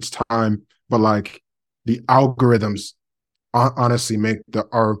its time. But like the algorithms honestly make the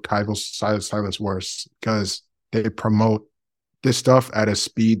archival silence worse because they promote this stuff at a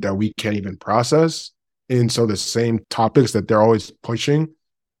speed that we can't even process. And so the same topics that they're always pushing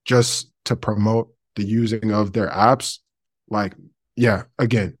just to promote the using of their apps, like, yeah,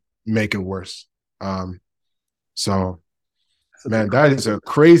 again, make it worse. So, man, that is a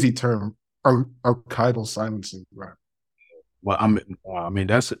crazy term, archival silencing. Right. Well, I mean,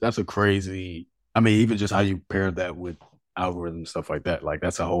 that's a crazy. I mean, even just how you pair that with algorithms and stuff like that, like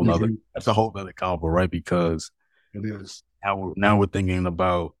that's a whole nother combo, right? Because It is. now we're thinking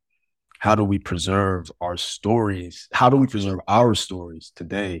about how do we preserve our stories? How do we preserve our stories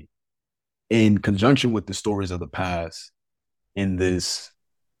today in conjunction with the stories of the past in this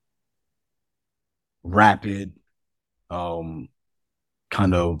rapid, kind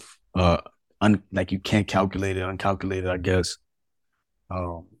of like you can't calculate it, uncalculated, I guess,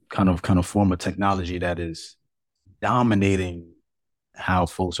 kind of form of technology that is dominating how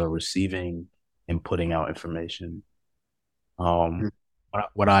folks are receiving and putting out information. Mm-hmm.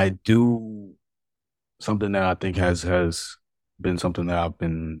 What I do, something that I think has been something that I've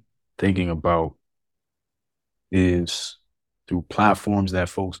been thinking about is through platforms that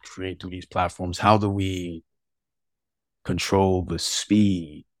folks create through these platforms, how do we control the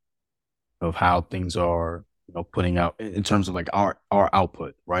speed of how things are, putting out in terms of like our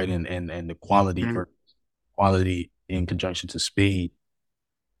output, right? And the quality quality in conjunction to speed.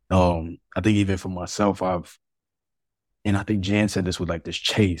 I think even for myself, and I think Jan said this with like this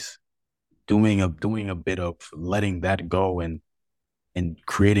chase, doing a bit of letting that go and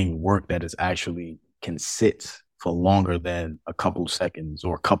creating work that is actually can sit for longer than a couple seconds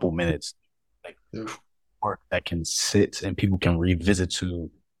or a couple minutes, like work that can sit and people can revisit to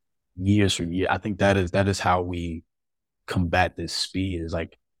years from year. I think that is how we combat this speed, is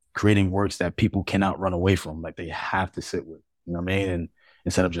like creating works that people cannot run away from, like they have to sit with. You know what I mean? And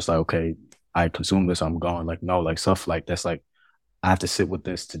instead of just like, okay, I consume this, I'm gone. Like, no, like stuff like that's like I have to sit with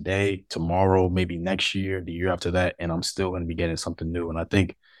this today, tomorrow, maybe next year, the year after that, and I'm still going to be getting something new. And I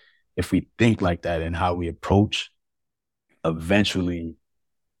think if we think like that and how we approach, eventually,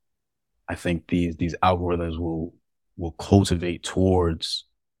 I think these algorithms will cultivate towards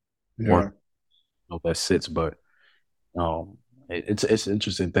work that sits. But it's an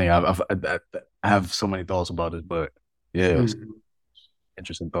interesting thing. I have so many thoughts about it, but yeah,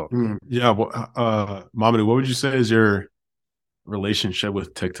 interesting thought. Yeah, well, Mamadou, what would you say is your relationship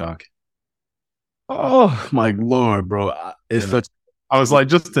with TikTok? Oh my Lord, bro! It's such. I was like,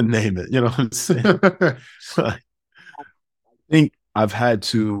 just to name it, you know what I'm saying? I think I've had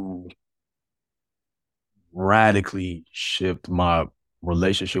to radically shift my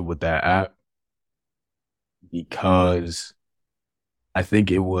relationship with that app because I think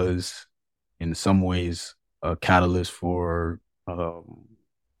it was in some ways a catalyst for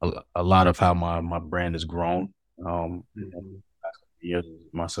a lot of how my brand has grown. Years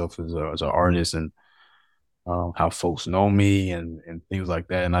myself as an artist and how folks know me and things like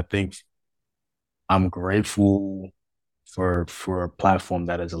that. And I think I'm grateful for a platform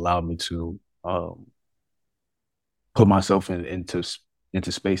that has allowed me to put myself into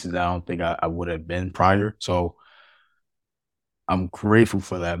spaces that I don't think I would have been prior. So I'm grateful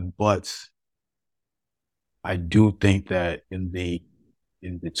for that. But I do think that in the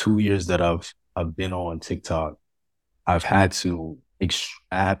 2 years that I've been on TikTok, I've had to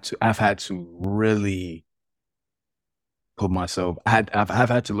really put myself. I've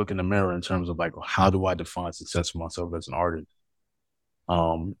had to look in the mirror in terms of like, how do I define success for myself as an artist,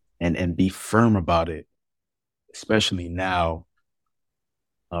 and be firm about it, especially now,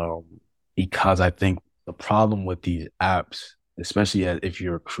 because I think the problem with these apps, especially if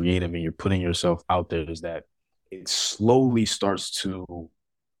you're creative and you're putting yourself out there, is that it slowly starts to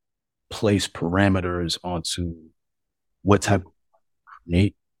place parameters onto what type of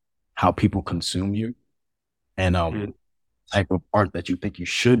create, how people consume you, and type of art that you think you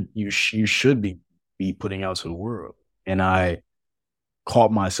should be putting out to the world. And I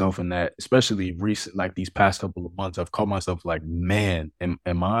caught myself in that, especially recent, like these past couple of months. I've caught myself like, man,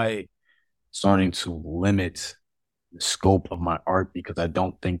 am I starting to limit the scope of my art because I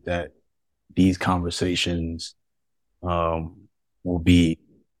don't think that these conversations will be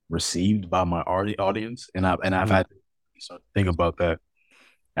received by my audience, and I've had to start to think about that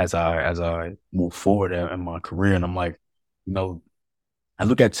as I move forward in my career. And I'm like, I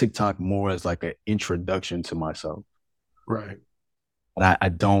look at TikTok more as like an introduction to myself. Right. But I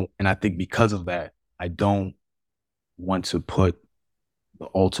don't, and I think because of that, I don't want to put the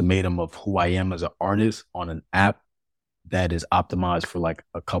ultimatum of who I am as an artist on an app that is optimized for like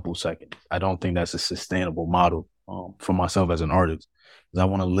a couple seconds. I don't think that's a sustainable model for myself as an artist. Because I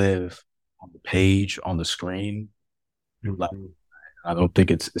want to live on the page, on the screen. Like, I don't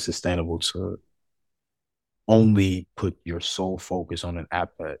think it's sustainable to only put your sole focus on an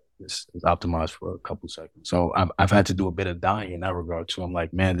app that is optimized for a couple seconds. So I've had to do a bit of dying in that regard too. I'm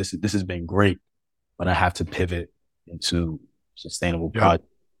like, man, this has been great, but I have to pivot into sustainable projects.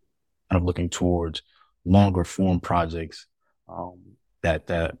 Kind of looking towards longer form projects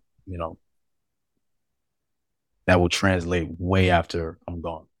that you know that will translate way after I'm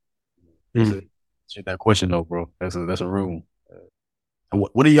gone. Shit, that question though, bro. That's a room.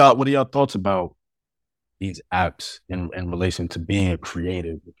 What are y'all thoughts about these apps in relation to being a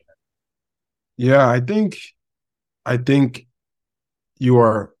creative? Yeah, I think you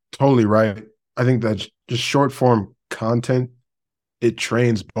are totally right. I think that just short form content, it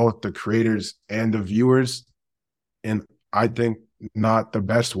trains both the creators and the viewers. And I think not the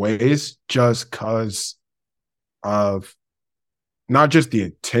best ways, just because of not just the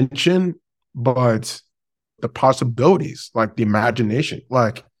attention, but the possibilities, like the imagination.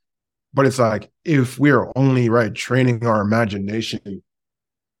 Like, but it's like if we're only right training our imagination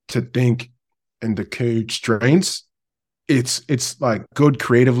to think in the constraints, it's like good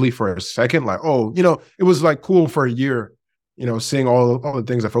creatively for a second. Like, oh, it was like cool for a year, seeing all the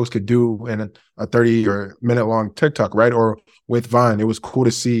things that folks could do in a 30 or minute long TikTok, right? Or with Vine, it was cool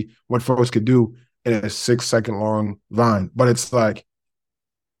to see what folks could do in a 6 second long Vine. But it's like,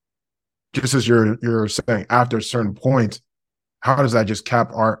 just as you're saying, after a certain point, how does that just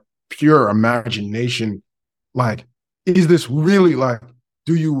cap our pure imagination? Like, is this really like,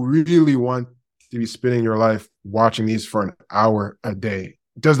 do you really want to be spending your life watching these for an hour a day?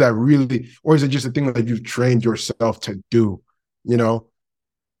 Does that really, or is it just a thing that you've trained yourself to do,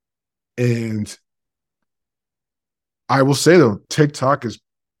 And I will say though, TikTok is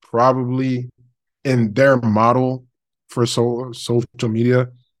probably in their model for social media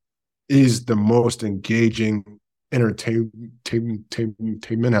is the most engaging entertainment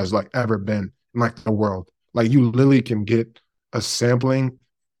has like ever been in like the world. Like you literally can get a sampling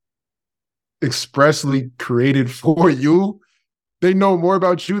expressly created for you. They know more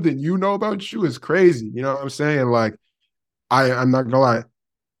about you than you know about you. It's crazy. You know what I'm saying? Like I'm not gonna lie.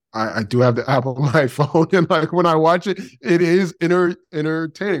 I do have the app on my phone, and like when I watch it, it is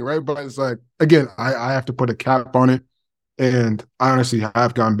entertaining, right? But it's like again, I have to put a cap on it, and I honestly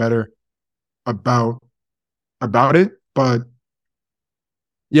have gotten better about it. But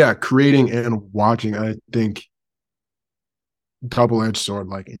yeah, creating and watching, I think double-edged sword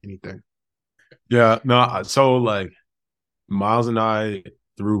like anything. Yeah, no, so like Miles and I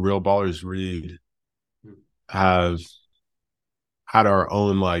through Real Ballers Read have had our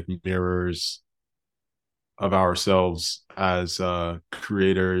own like mirrors of ourselves as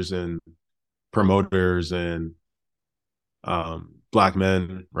creators and promoters and black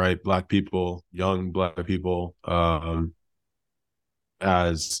men, right? Black people, young black people,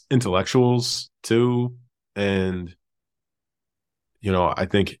 as intellectuals too. And, I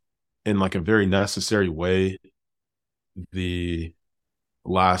think in like a very necessary way, the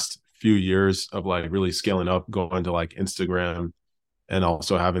last few years of like really scaling up, going to like Instagram and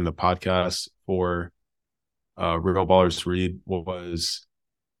also having the podcast for Real Ballers Read was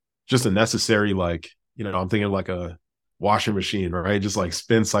just a necessary, like, I'm thinking like a washing machine, right? Just like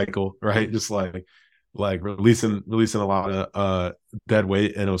spin cycle, right? Just like releasing a lot of dead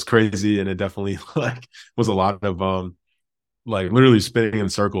weight, and it was crazy, and it definitely like was a lot of like literally spinning in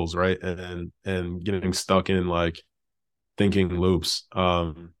circles, right? And getting stuck in like thinking loops.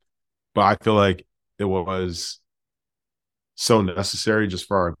 But I feel like it was so necessary just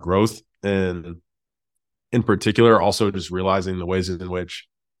for our growth, and in particular also just realizing the ways in which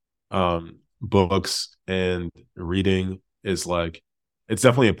books and reading is like, it's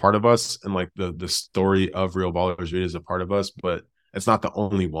definitely a part of us, and like the story of Real Ballers Read is a part of us, but it's not the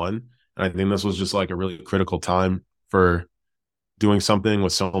only one. And I think this was just like a really critical time for doing something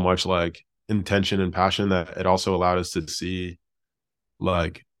with so much like intention and passion, that it also allowed us to see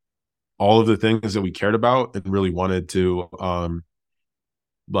like all of the things that we cared about and really wanted to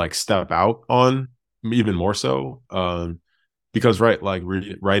like step out on even more so. Because right, like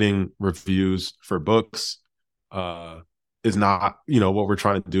writing reviews for books is not, what we're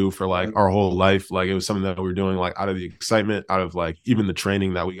trying to do for like our whole life. Like it was something that we were doing like out of the excitement, out of like even the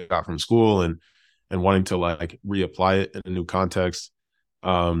training that we got from school, and wanting to like reapply it in a new context.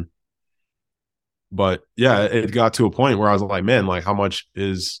 But yeah, it got to a point where I was like, man, like how much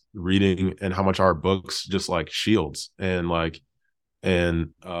is reading and how much are books just like shields and like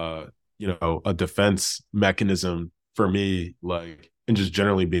and you know, a defense mechanism for me, like, and just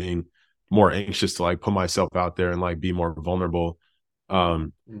generally being more anxious to like put myself out there and like be more vulnerable.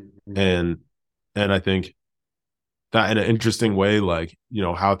 And and I think that in an interesting way, like, you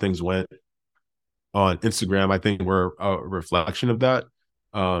know, how things went on Instagram, I think we're a reflection of that.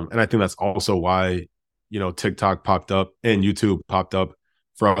 And I think that's also why, you know, TikTok popped up and YouTube popped up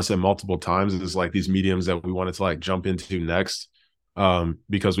for us at multiple times. It's like these mediums that we wanted to like jump into next,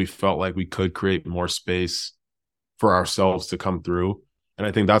 because we felt like we could create more space for ourselves to come through. And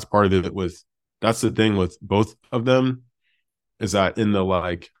I think that's part of it with, that's the thing with both of them, is that in the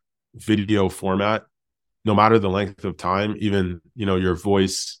like video format, no matter the length of time, even, you know, your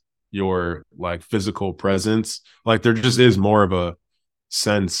voice, your like physical presence, like there just is more of a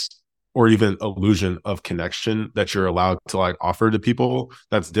sense or even illusion of connection that you're allowed to like offer to people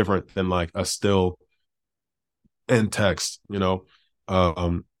that's different than like a still and text, you know.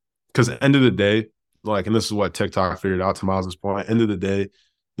 Because at the end of the day, like, and this is what TikTok figured out, to Miles's point, end of the day,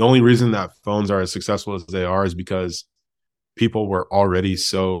 the only reason that phones are as successful as they are is because people were already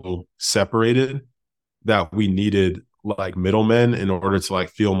so separated that we needed like middlemen in order to like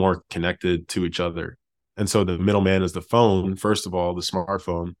feel more connected to each other. And so the middleman is the phone, first of all, the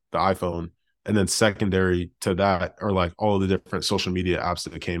smartphone, the iPhone, and then secondary to that are like all of the different social media apps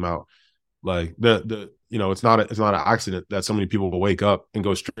that came out. Like the you know, it's not an accident that so many people will wake up and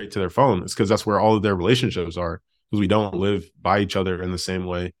go straight to their phone. It's because that's where all of their relationships are, because we don't live by each other in the same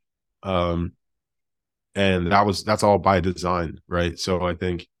way. Um, and that's all by design, right? So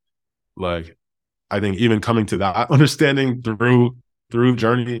like I think even coming to that understanding through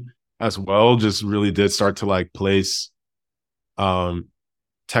journey as well, just really did start to like place um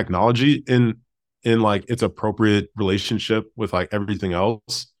technology in like its appropriate relationship with like everything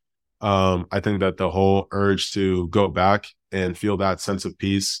else. I think that the whole urge to go back and feel that sense of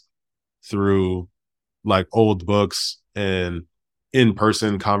peace through like old books and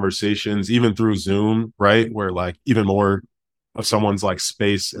in-person conversations, even through Zoom, right? Where like even more of someone's like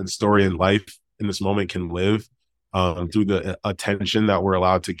space and story in life in this moment can live, through the attention that we're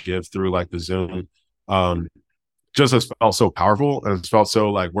allowed to give through like the Zoom. Um, just has felt so powerful and it's felt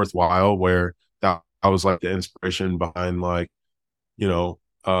so like worthwhile, where that I was like the inspiration behind like, you know,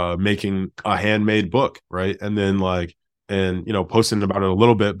 making a handmade book, right? And then like, and you know, posting about it a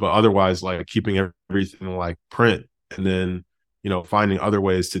little bit, but otherwise like keeping everything like print, and then, you know, finding other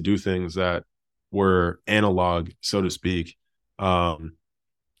ways to do things that were analog, so to speak. Um,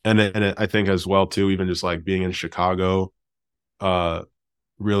 and I think as well too, even just like being in Chicago, uh,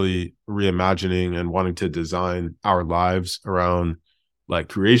 really reimagining and wanting to design our lives around like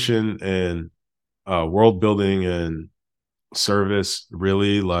creation and world building and service,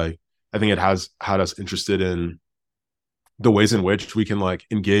 really, like I think it has had us interested in the ways in which we can like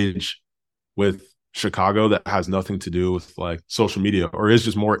engage with Chicago that has nothing to do with like social media, or is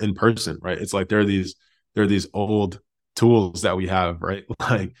just more in person, right? It's like there are these old tools that we have, right?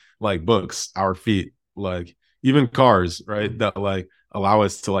 Like books, our feet, like even cars, right? That like allow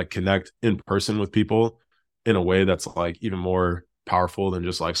us to like connect in person with people in a way that's like even more powerful than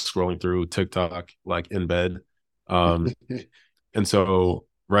just like scrolling through TikTok like in bed. Um and so,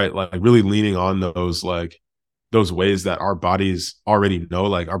 right, like really leaning on those ways that our bodies already know,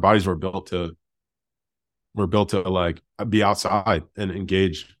 like our bodies were built to like be outside and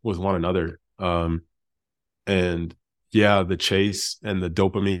engage with one another. And yeah, the chase and the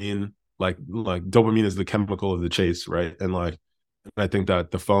dopamine, like dopamine is the chemical of the chase, right? And like I think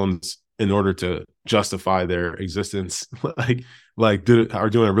that the phones, in order to justify their existence, are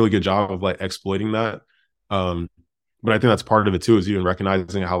doing a really good job of like exploiting that. Um, but I think that's part of it too, is even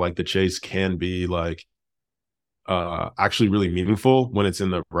recognizing how like the chase can be like actually really meaningful when it's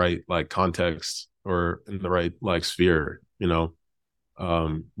in the right like context or in the right like sphere, you know,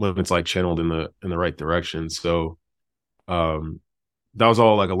 when it's like channeled in the right direction. So um that was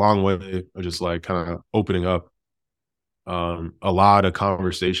all like a long way of just like kind of opening up a lot of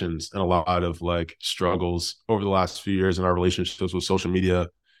conversations and a lot of like struggles over the last few years in our relationships with social media.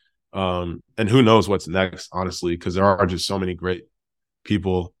 And who knows what's next, honestly, because there are just so many great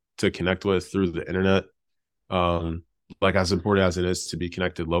people to connect with through the internet. Um, like as important as it is to be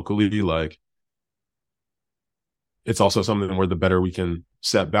connected locally, like it's also something where the better we can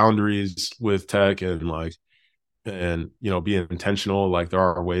set boundaries with tech and like, and you know, be intentional, like there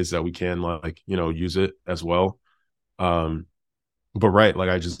are ways that we can like, you know, use it as well. Um, but right, like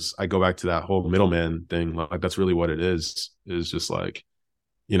I go back to that whole middleman thing. Like that's really what it is just like,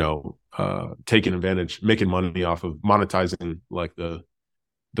 taking advantage, making money off of monetizing like the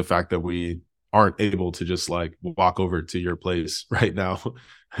fact that we aren't able to just like walk over to your place right now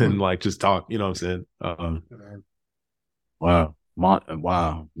and like just talk, you know what I'm saying? Wow.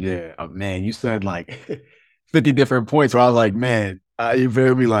 Wow. Yeah. Man, you said like 50 different points where I was like, man, you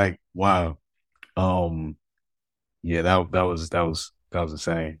feel me? Like, wow. Yeah, that was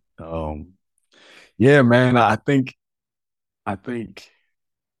insane. Yeah, man, I think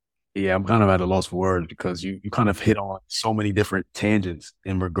yeah, I'm kind of at a loss for words because you kind of hit on so many different tangents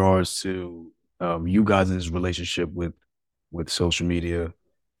in regards to you guys' relationship with social media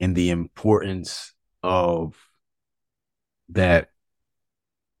and the importance of that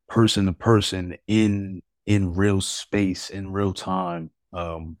person to person in real space, in real time,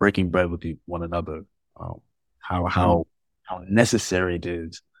 breaking bread with one another, um, how necessary it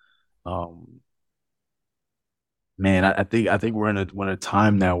is. Um, Man, I think we're in a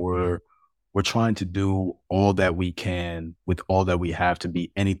time now where we're trying to do all that we can with all that we have to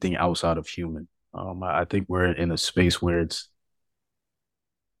be anything outside of human. I think we're in a space where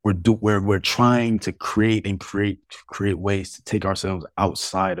we're trying to create ways to take ourselves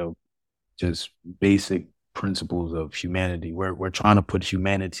outside of just basic principles of humanity. We're trying to put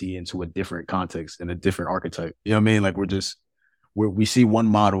humanity into a different context and a different archetype. You know what I mean? Like we see one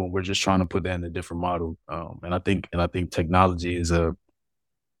model and we're just trying to put that in a different model. And I think technology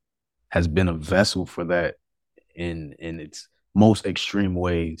has been a vessel for that in its most extreme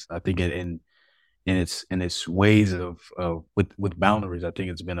ways. I think in its ways of with boundaries, I think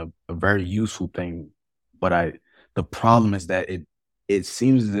it's been a very useful thing. But the problem is that it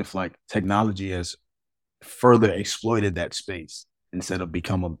seems as if like technology has further exploited that space instead of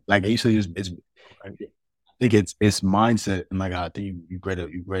become a like you said, I think it's mindset, and like I think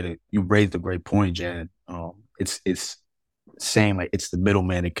you raised a great point, Jan. It's saying like it's the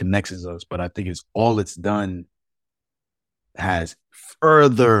middleman, it connects us, but I think it's done has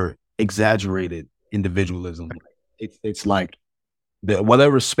further exaggerated individualism. It's like the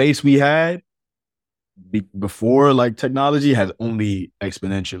whatever space we had before like technology has only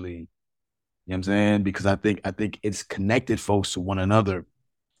exponentially, you know what I'm saying? Because I think it's connected folks to one another,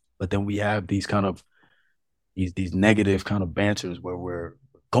 but then we have these kind of these negative kind of banters where we're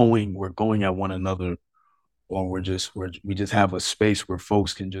going at one another, or we just have a space where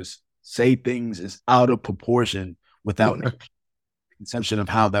folks can just say things is out of proportion without conception of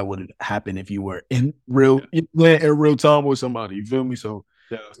how that would happen if you were in real time with somebody. You feel me? So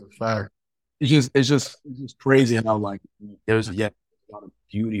Yeah, that's a fact. it's just crazy how like there's yet a lot of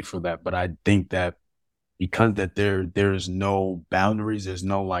beauty for that. But I think that because that there's no boundaries, there's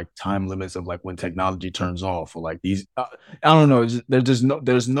no like time limits of like when technology turns off or like these. I don't know.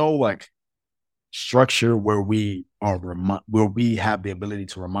 There's no like structure where where we have the ability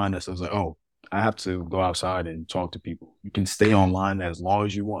to remind ourselves like, oh, I have to go outside and talk to people. You can stay online as long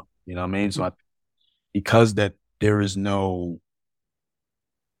as you want. You know what I mean? So because that there is no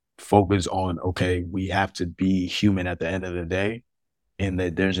focus on, okay, we have to be human at the end of the day, and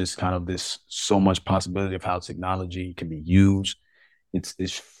that there's just kind of this so much possibility of how technology can be used. It's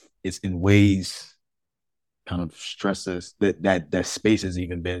in ways kind of stresses that space has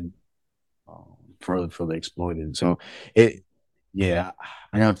even been further exploited. So it, yeah,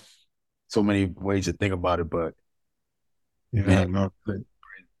 I have so many ways to think about it, but Yeah, man, no.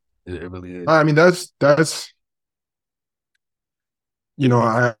 it really is. I mean, that's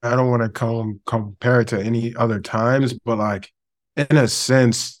I don't want to compare it to any other times, but like in a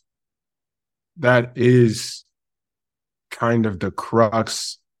sense, that is kind of the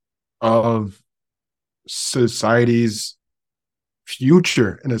crux of society's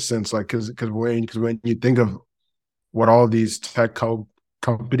future in a sense, like because when you think of what all these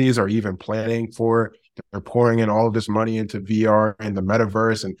companies are even planning for, they're pouring in all of this money into VR and the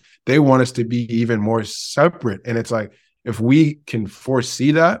metaverse, and they want us to be even more separate. And it's like if we can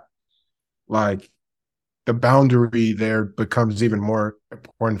foresee that, like the boundary there becomes even more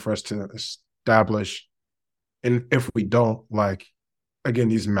important for us to establish. And if we don't, like again,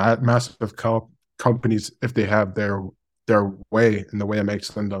 these massive companies, if they have their way and the way that makes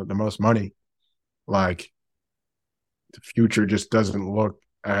them the most money, like the future just doesn't look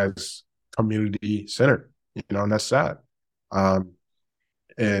as community centered, and that's sad. Um,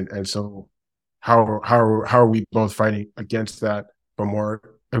 and so how are we both fighting against that, but more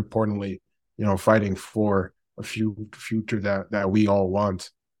importantly, fighting for a future that we all want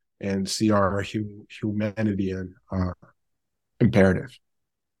and see our humanity in imperative.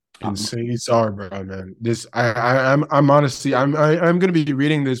 Insane, sorry, bro, man. This I'm honestly I'm gonna be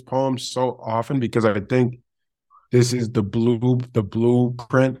reading this poem so often because I think this is the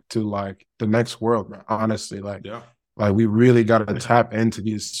blueprint to like the next world, bro. Honestly, Yeah. like we really got to tap into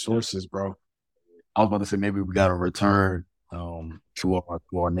these sources, bro. I was about to say maybe we got to return to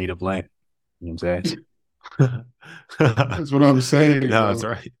our native land. You know what I'm saying? That's what I'm saying, Yeah, bro. that's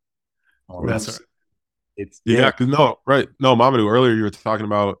right. That's That's right. It's Yeah, 'cause no, right. No, Mamadou, earlier you were talking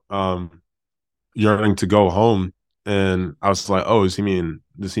about yearning to go home. And I was like, oh, does he mean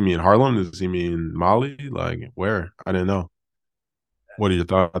Harlem? Does he mean Mali? Like where? I didn't know. What are your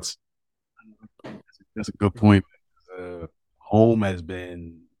thoughts? That's a good point. Home has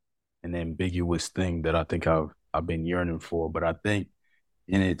been an ambiguous thing that I think I've been yearning for, but I think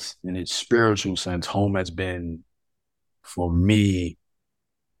in its spiritual sense, home has been for me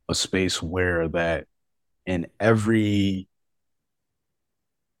a space where that in every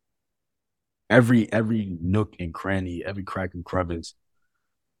nook and cranny, every crack and crevice,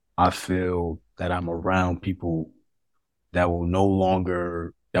 I feel that I'm around people that will no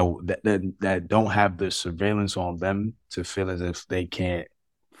longer that don't have the surveillance on them to feel as if they can't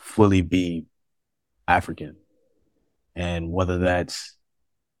fully be African. And whether that's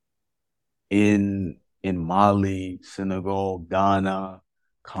in Mali, Senegal, Ghana,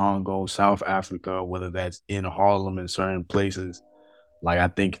 Congo, South Africa, whether that's in Harlem in certain places, like I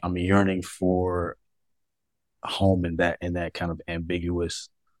think I'm yearning for home in that kind of ambiguous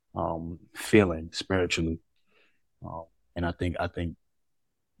feeling spiritually. And I think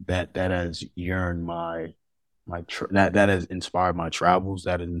that has yearned that has inspired my travels,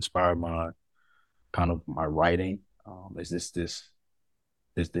 that has inspired my kind of my writing. Is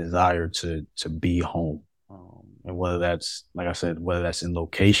this desire to be home, and whether that's like I said, whether that's in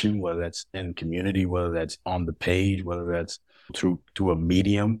location, whether that's in community, whether that's on the page, whether that's through a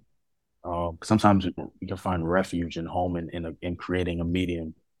medium. Sometimes you can find refuge in home in creating a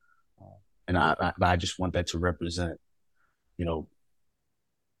medium, and I just want that to represent, you know,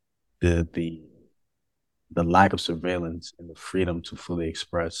 the the the lack of surveillance and the freedom to fully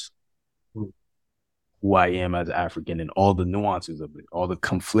express who I am as African and all the nuances of it, all the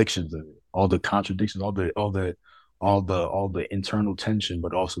conflictions of it, all the contradictions, all the internal tension,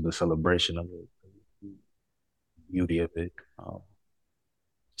 but also the celebration of it, the beauty of it.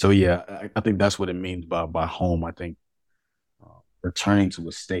 So yeah, I think that's what it means by home. I think returning to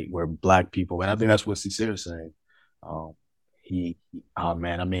a state where Black people, and I think that's what Césaire is saying. Um, oh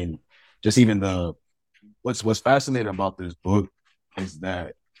man, I mean, just even what's fascinating about this book is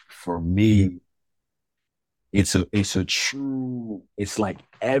that for me, it's a true. It's like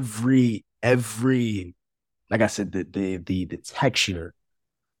every like I said, the texture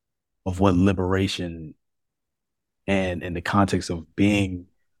of what liberation and in the context of being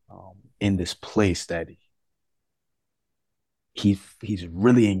in this place that he's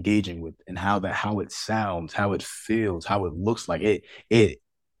really engaging with, and how it sounds, how it feels, how it looks like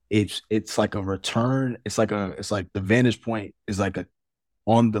it's like a return. It's like the vantage point is like a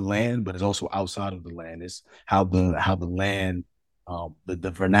on the land, but it's also outside of the land. It's how the land,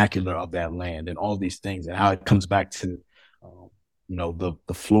 the vernacular of that land, and all these things, and how it comes back to, um, the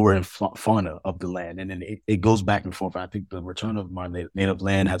flora and fauna of the land, and then it goes back and forth. I think the return of my native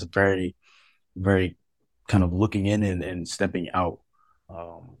land has a very, very kind of looking in and stepping out,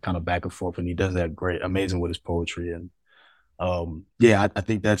 kind of back and forth, and he does that great, amazing with his poetry. And yeah, I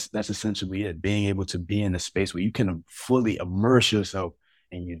think that's essentially it. Being able to be in a space where you can fully immerse yourself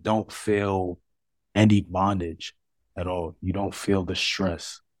and you don't feel any bondage at all. You don't feel the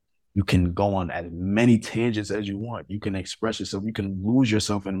stress. You can go on as many tangents as you want. You can express yourself. You can lose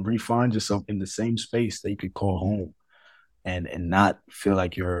yourself and refine yourself in the same space that you could call home, and not feel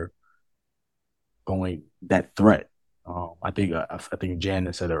like you're going that threat. I think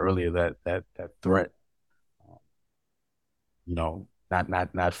Jan said it earlier, that threat, not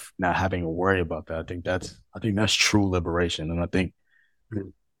having to worry about that. I think that's true liberation, and I think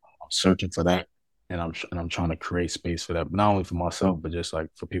I'm searching for that, and I'm trying to create space for that, not only for myself, but just like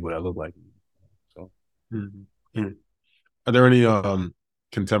for people that look like me. So Mhm. Mhm. Are there any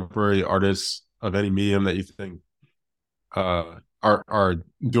contemporary artists of any medium that you think are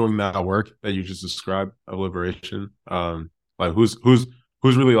doing that work that you just described of liberation? Like who's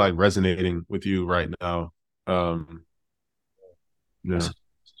really like resonating with you right now? Um, that's yeah.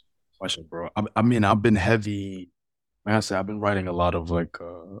 a question, bro. I mean, I've been heavy. Like I said, I've been writing a lot of like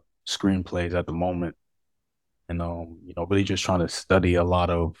screenplays at the moment, and really just trying to study a lot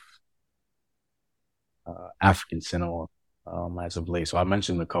of African cinema as of late. So I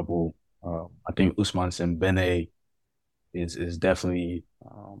mentioned a couple. I think Usman Sembene is definitely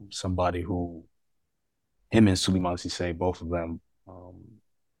somebody who him and Suleiman Cisse, both of them um,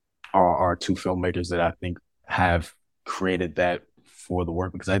 are two filmmakers that I think have created that for the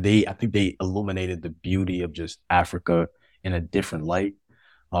work, because I think they illuminated the beauty of just Africa in a different light,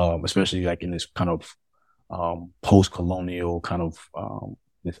 especially like in this kind of post-colonial kind of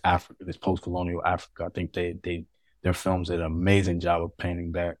this post-colonial Africa. I think their films did an amazing job of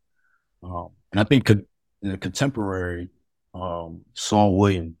painting that. And I think in the contemporary, Saul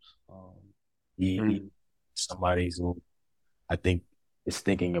Williams, he somebody who I think is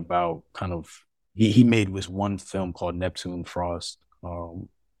thinking about kind of he made this one film called Neptune Frost, and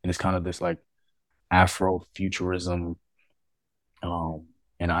it's kind of this like Afro futurism,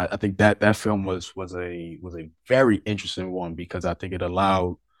 and I think that film was a very interesting one, because I think it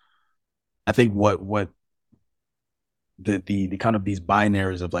allowed, I think what the kind of these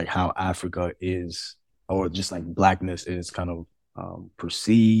binaries of like how Africa is, or just like blackness is kind of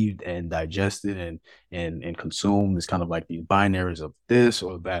perceived and digested and consumed, is kind of like these binaries of this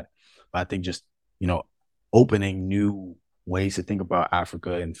or that. But I think just, opening new ways to think about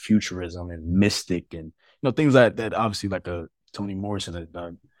Africa and futurism and mystic and things that obviously like a Toni Morrison has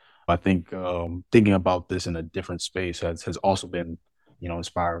done. I think thinking about this in a different space has also been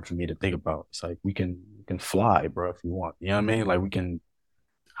inspiring for me to think about. It's like we can fly, bro, if you want. You know what I mean? Like we can,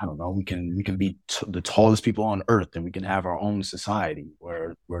 I don't know, we can be the tallest people on earth, and we can have our own society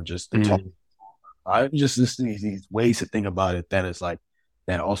where we're just the tallest. I just these ways to think about it that is like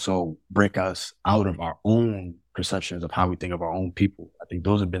that also break us out of our own perceptions of how we think of our own people. I think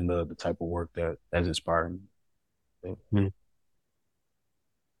those have been the type of work that has inspired me.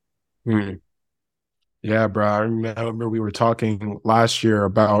 Yeah, bro. I remember we were talking last year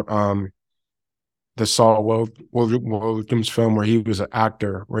about the Saul Williams film where he was an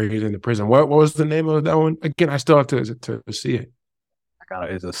actor, where he was in the prison. What was the name of that one? Again, I still have to see it.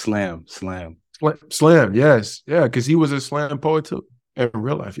 It's a Slam. Slam, yes. Yeah, because he was a slam poet too in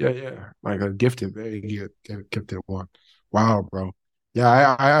real life. Yeah. Like a very gifted one. Wow, bro.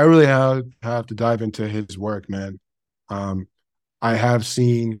 Yeah, I really have to dive into his work, man. I have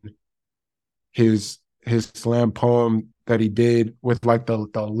seen his slam poem that he did with like the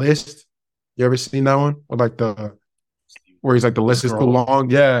list. You ever seen that one? With like where he's like the list is too long.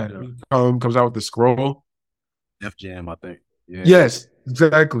 Yeah. Comes out with the scroll. Def Jam, I think. Yeah. Yes,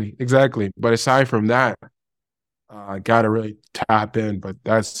 exactly. But aside from that, I gotta really tap in. But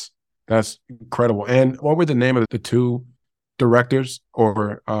that's incredible. And what were the name of the two directors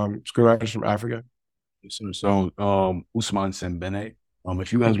or screenwriters from Africa? So Usman Sembene.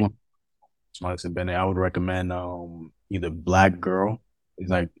 If you guys want Usman Sembene, I would recommend either Black Girl, it's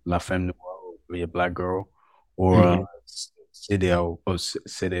like La Femme Noire, be a Black Girl, or Césaire,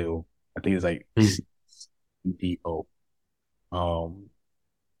 Césaire. I think it's like CDO.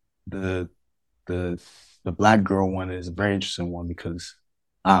 The Black Girl one is a very interesting one, because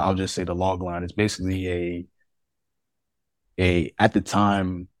I'll just say the log line is basically a at the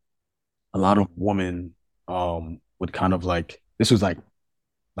time, a lot of women would kind of like, this was like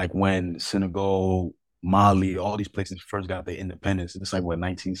when Senegal, Mali, all these places first got their independence. It's like what,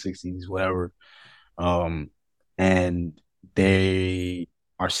 1960s, whatever. And there's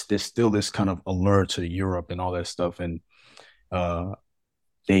still this kind of allure to Europe and all that stuff, and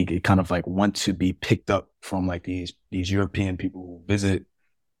they kind of like want to be picked up from like these European people who visit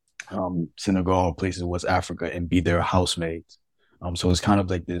Senegal, places in West Africa, and be their housemaids. So it's kind of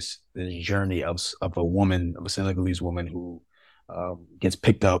like this journey of a Senegalese woman who gets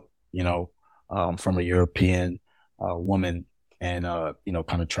picked up, from a European woman, and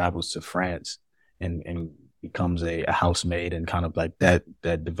kind of travels to France and becomes a housemaid, and kind of like that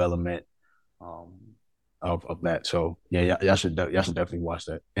development of that. So yeah, y'all should definitely watch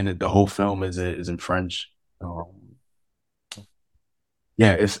that. And the whole film is in French.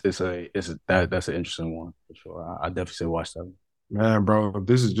 Yeah, that's an interesting one for sure. I definitely say watch that. Man, bro,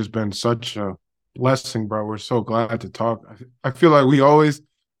 this has just been such a blessing, bro. We're so glad to talk. I feel like we always,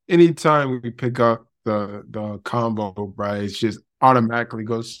 anytime we pick up the combo, bro, it's just automatically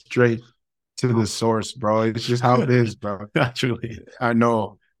goes straight to the source, bro. It's just how it is, bro. Actually, I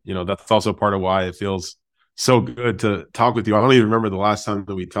know. That's also part of why it feels so good to talk with you. I don't even remember the last time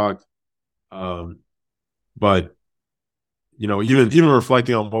that we talked. But even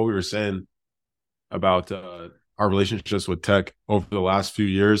reflecting on what we were saying about our relationships with tech over the last few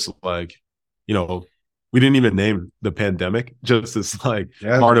years, like, we didn't even name the pandemic, just as like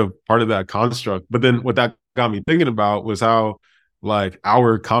part of that construct. But then what that got me thinking about was how like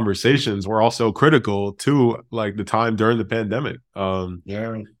our conversations were also critical to like the time during the pandemic.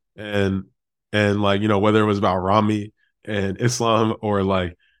 And like, whether it was about Rami and Islam, or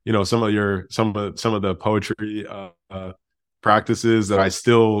like, some of the poetry practices that I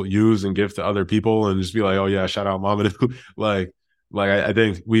still use and give to other people, and just be like, oh yeah, shout out Mamadou. I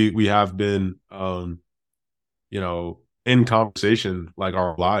think we have been in conversation like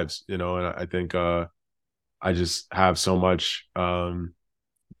our lives, and I think I just have so much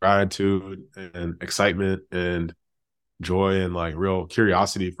gratitude and excitement and joy and like real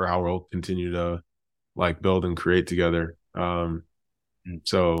curiosity for how we'll continue to like build and create together.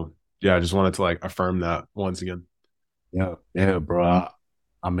 So yeah, I just wanted to like affirm that once again. Yeah, bro.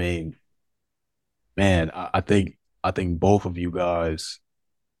 I mean, man, I think both of you guys,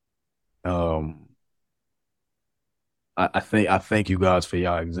 um, I thank you guys for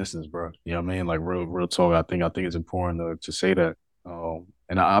y'all existence, bro. You know what I mean? Like real talk. I think it's important to say that.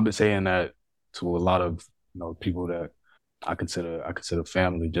 And I've been saying that to a lot of people that I consider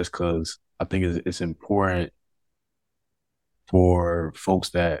family, just because I think it's important for folks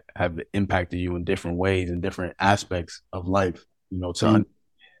that have impacted you in different ways in different aspects of life. To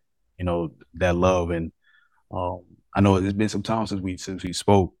that love. And um, I know it's been some time since we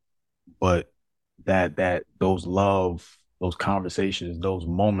spoke, but that those conversations, those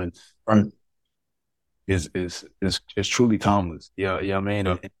moments, Right. is truly timeless. Yeah, yeah. I mean,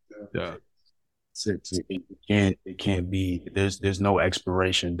 Yeah. it can't be. There's no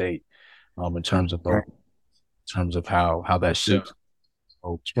expiration date, in terms of how that shapes.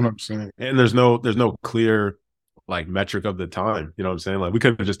 That's what I'm saying. And there's no clear like metric of the time. You know what I'm saying? Like we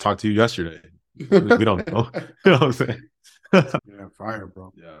could have just talked to you yesterday. We don't know. You know what I'm saying? Yeah, fire,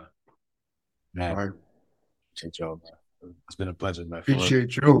 bro. Yeah. Man, Fire. appreciate y'all, man. It's been a pleasure, man.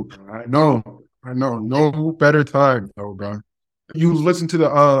 Appreciate you. I know. No better time though, bro. You listen to the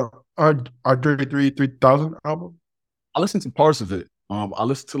Andre 3000 album? I listened to parts of it. I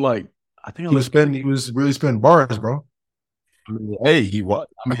listened to like I think I He was really spinning bars, bro. I mean, hey, he was.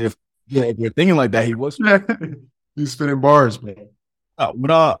 I mean, if you're thinking like that, he was. He's spinning bars, man.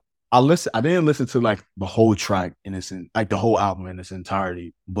 But I didn't listen to like the whole track like the whole album in its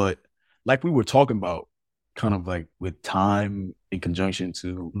entirety. But like we were talking about, kind of like with time in conjunction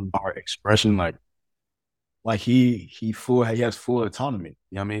to our expression, like he has full autonomy.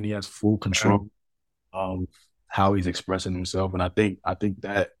 You know what I mean? He has full control how he's expressing himself, and I think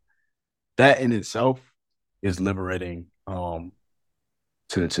that in itself is liberating.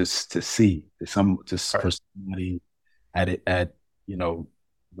 To see for somebody at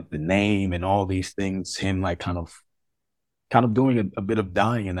with the name and all these things, him like kind of doing a bit of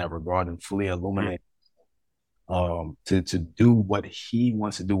dying in that regard and fully illuminating to do what he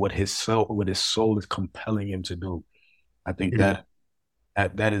wants to do, what his soul is compelling him to do. I think that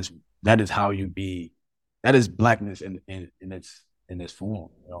is how you be. That is blackness in its form.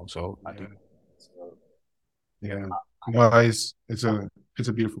 So I think. Yeah. No, it's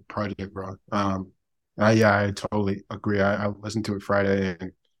a beautiful project, bro. I totally agree. I listened to it Friday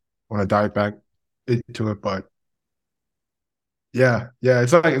and want to dive back into it, but yeah,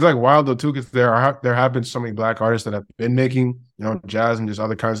 it's like wild though too, because there have been so many black artists that have been making jazz and just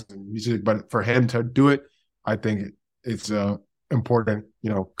other kinds of music, but for him to do it, I think it's important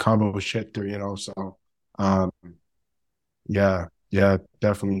combo shifter. So yeah,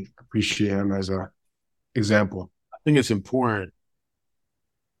 definitely appreciate him as a example. I think it's important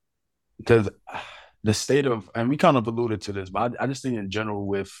because the state of, and we kind of alluded to this, but I just think in general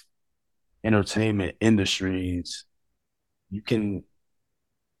with entertainment industries, you can,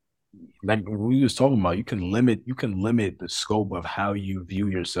 like we was talking about, you can limit the scope of how you view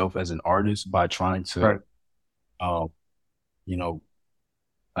yourself as an artist by trying to, Right. you know,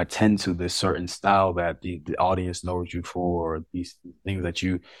 attend to this certain style that the audience knows you for, or these things that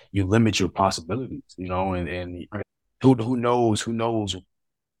you limit your possibilities, and Right. who knows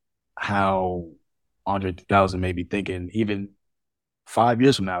how Andre 3000 may be thinking even 5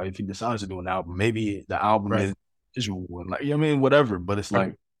 years from now if he decides to do an album. Maybe the album Right. is visual and like whatever, but it's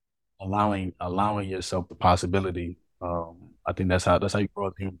like allowing yourself the possibility. I think that's how you grow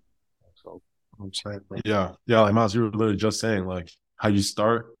up here. So I'm saying, bro. Yeah. Like Miles, you were literally just saying like how you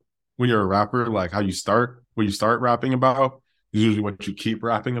start when you're a rapper, like how you start when you start rapping about is usually what you keep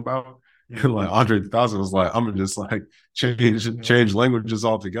rapping about. And like Andre 3000 was like, I'm gonna just like change languages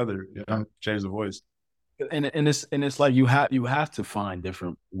altogether, change the voice. and it's like you have to find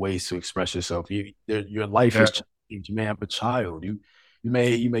different ways to express yourself. Your life Yeah. is changed. You may have a child. You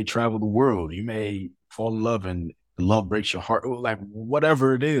may travel the world. You may fall in love and love breaks your heart. Or like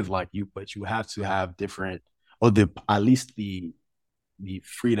whatever it is, but you have to have different, or at least the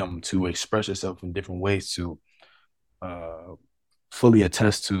freedom to express yourself in different ways to fully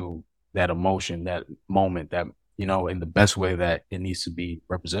attest to that emotion, that moment, that in the best way that it needs to be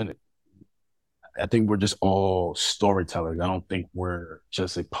represented. I think we're just all storytellers. I don't think we're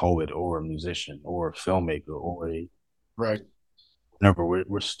just a poet or a musician or a filmmaker or a Right. whatever.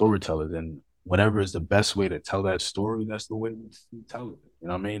 We're storytellers, and whatever is the best way to tell that story, that's the way we tell it. You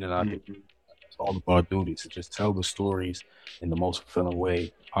know what I mean? And I think it's all of our duties to just tell the stories in the most fulfilling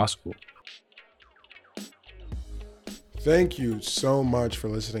way possible. Thank you so much for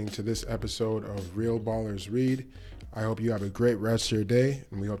listening to this episode of Real Ballers Read. I hope you have a great rest of your day,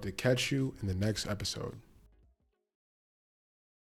 and we hope to catch you in the next episode.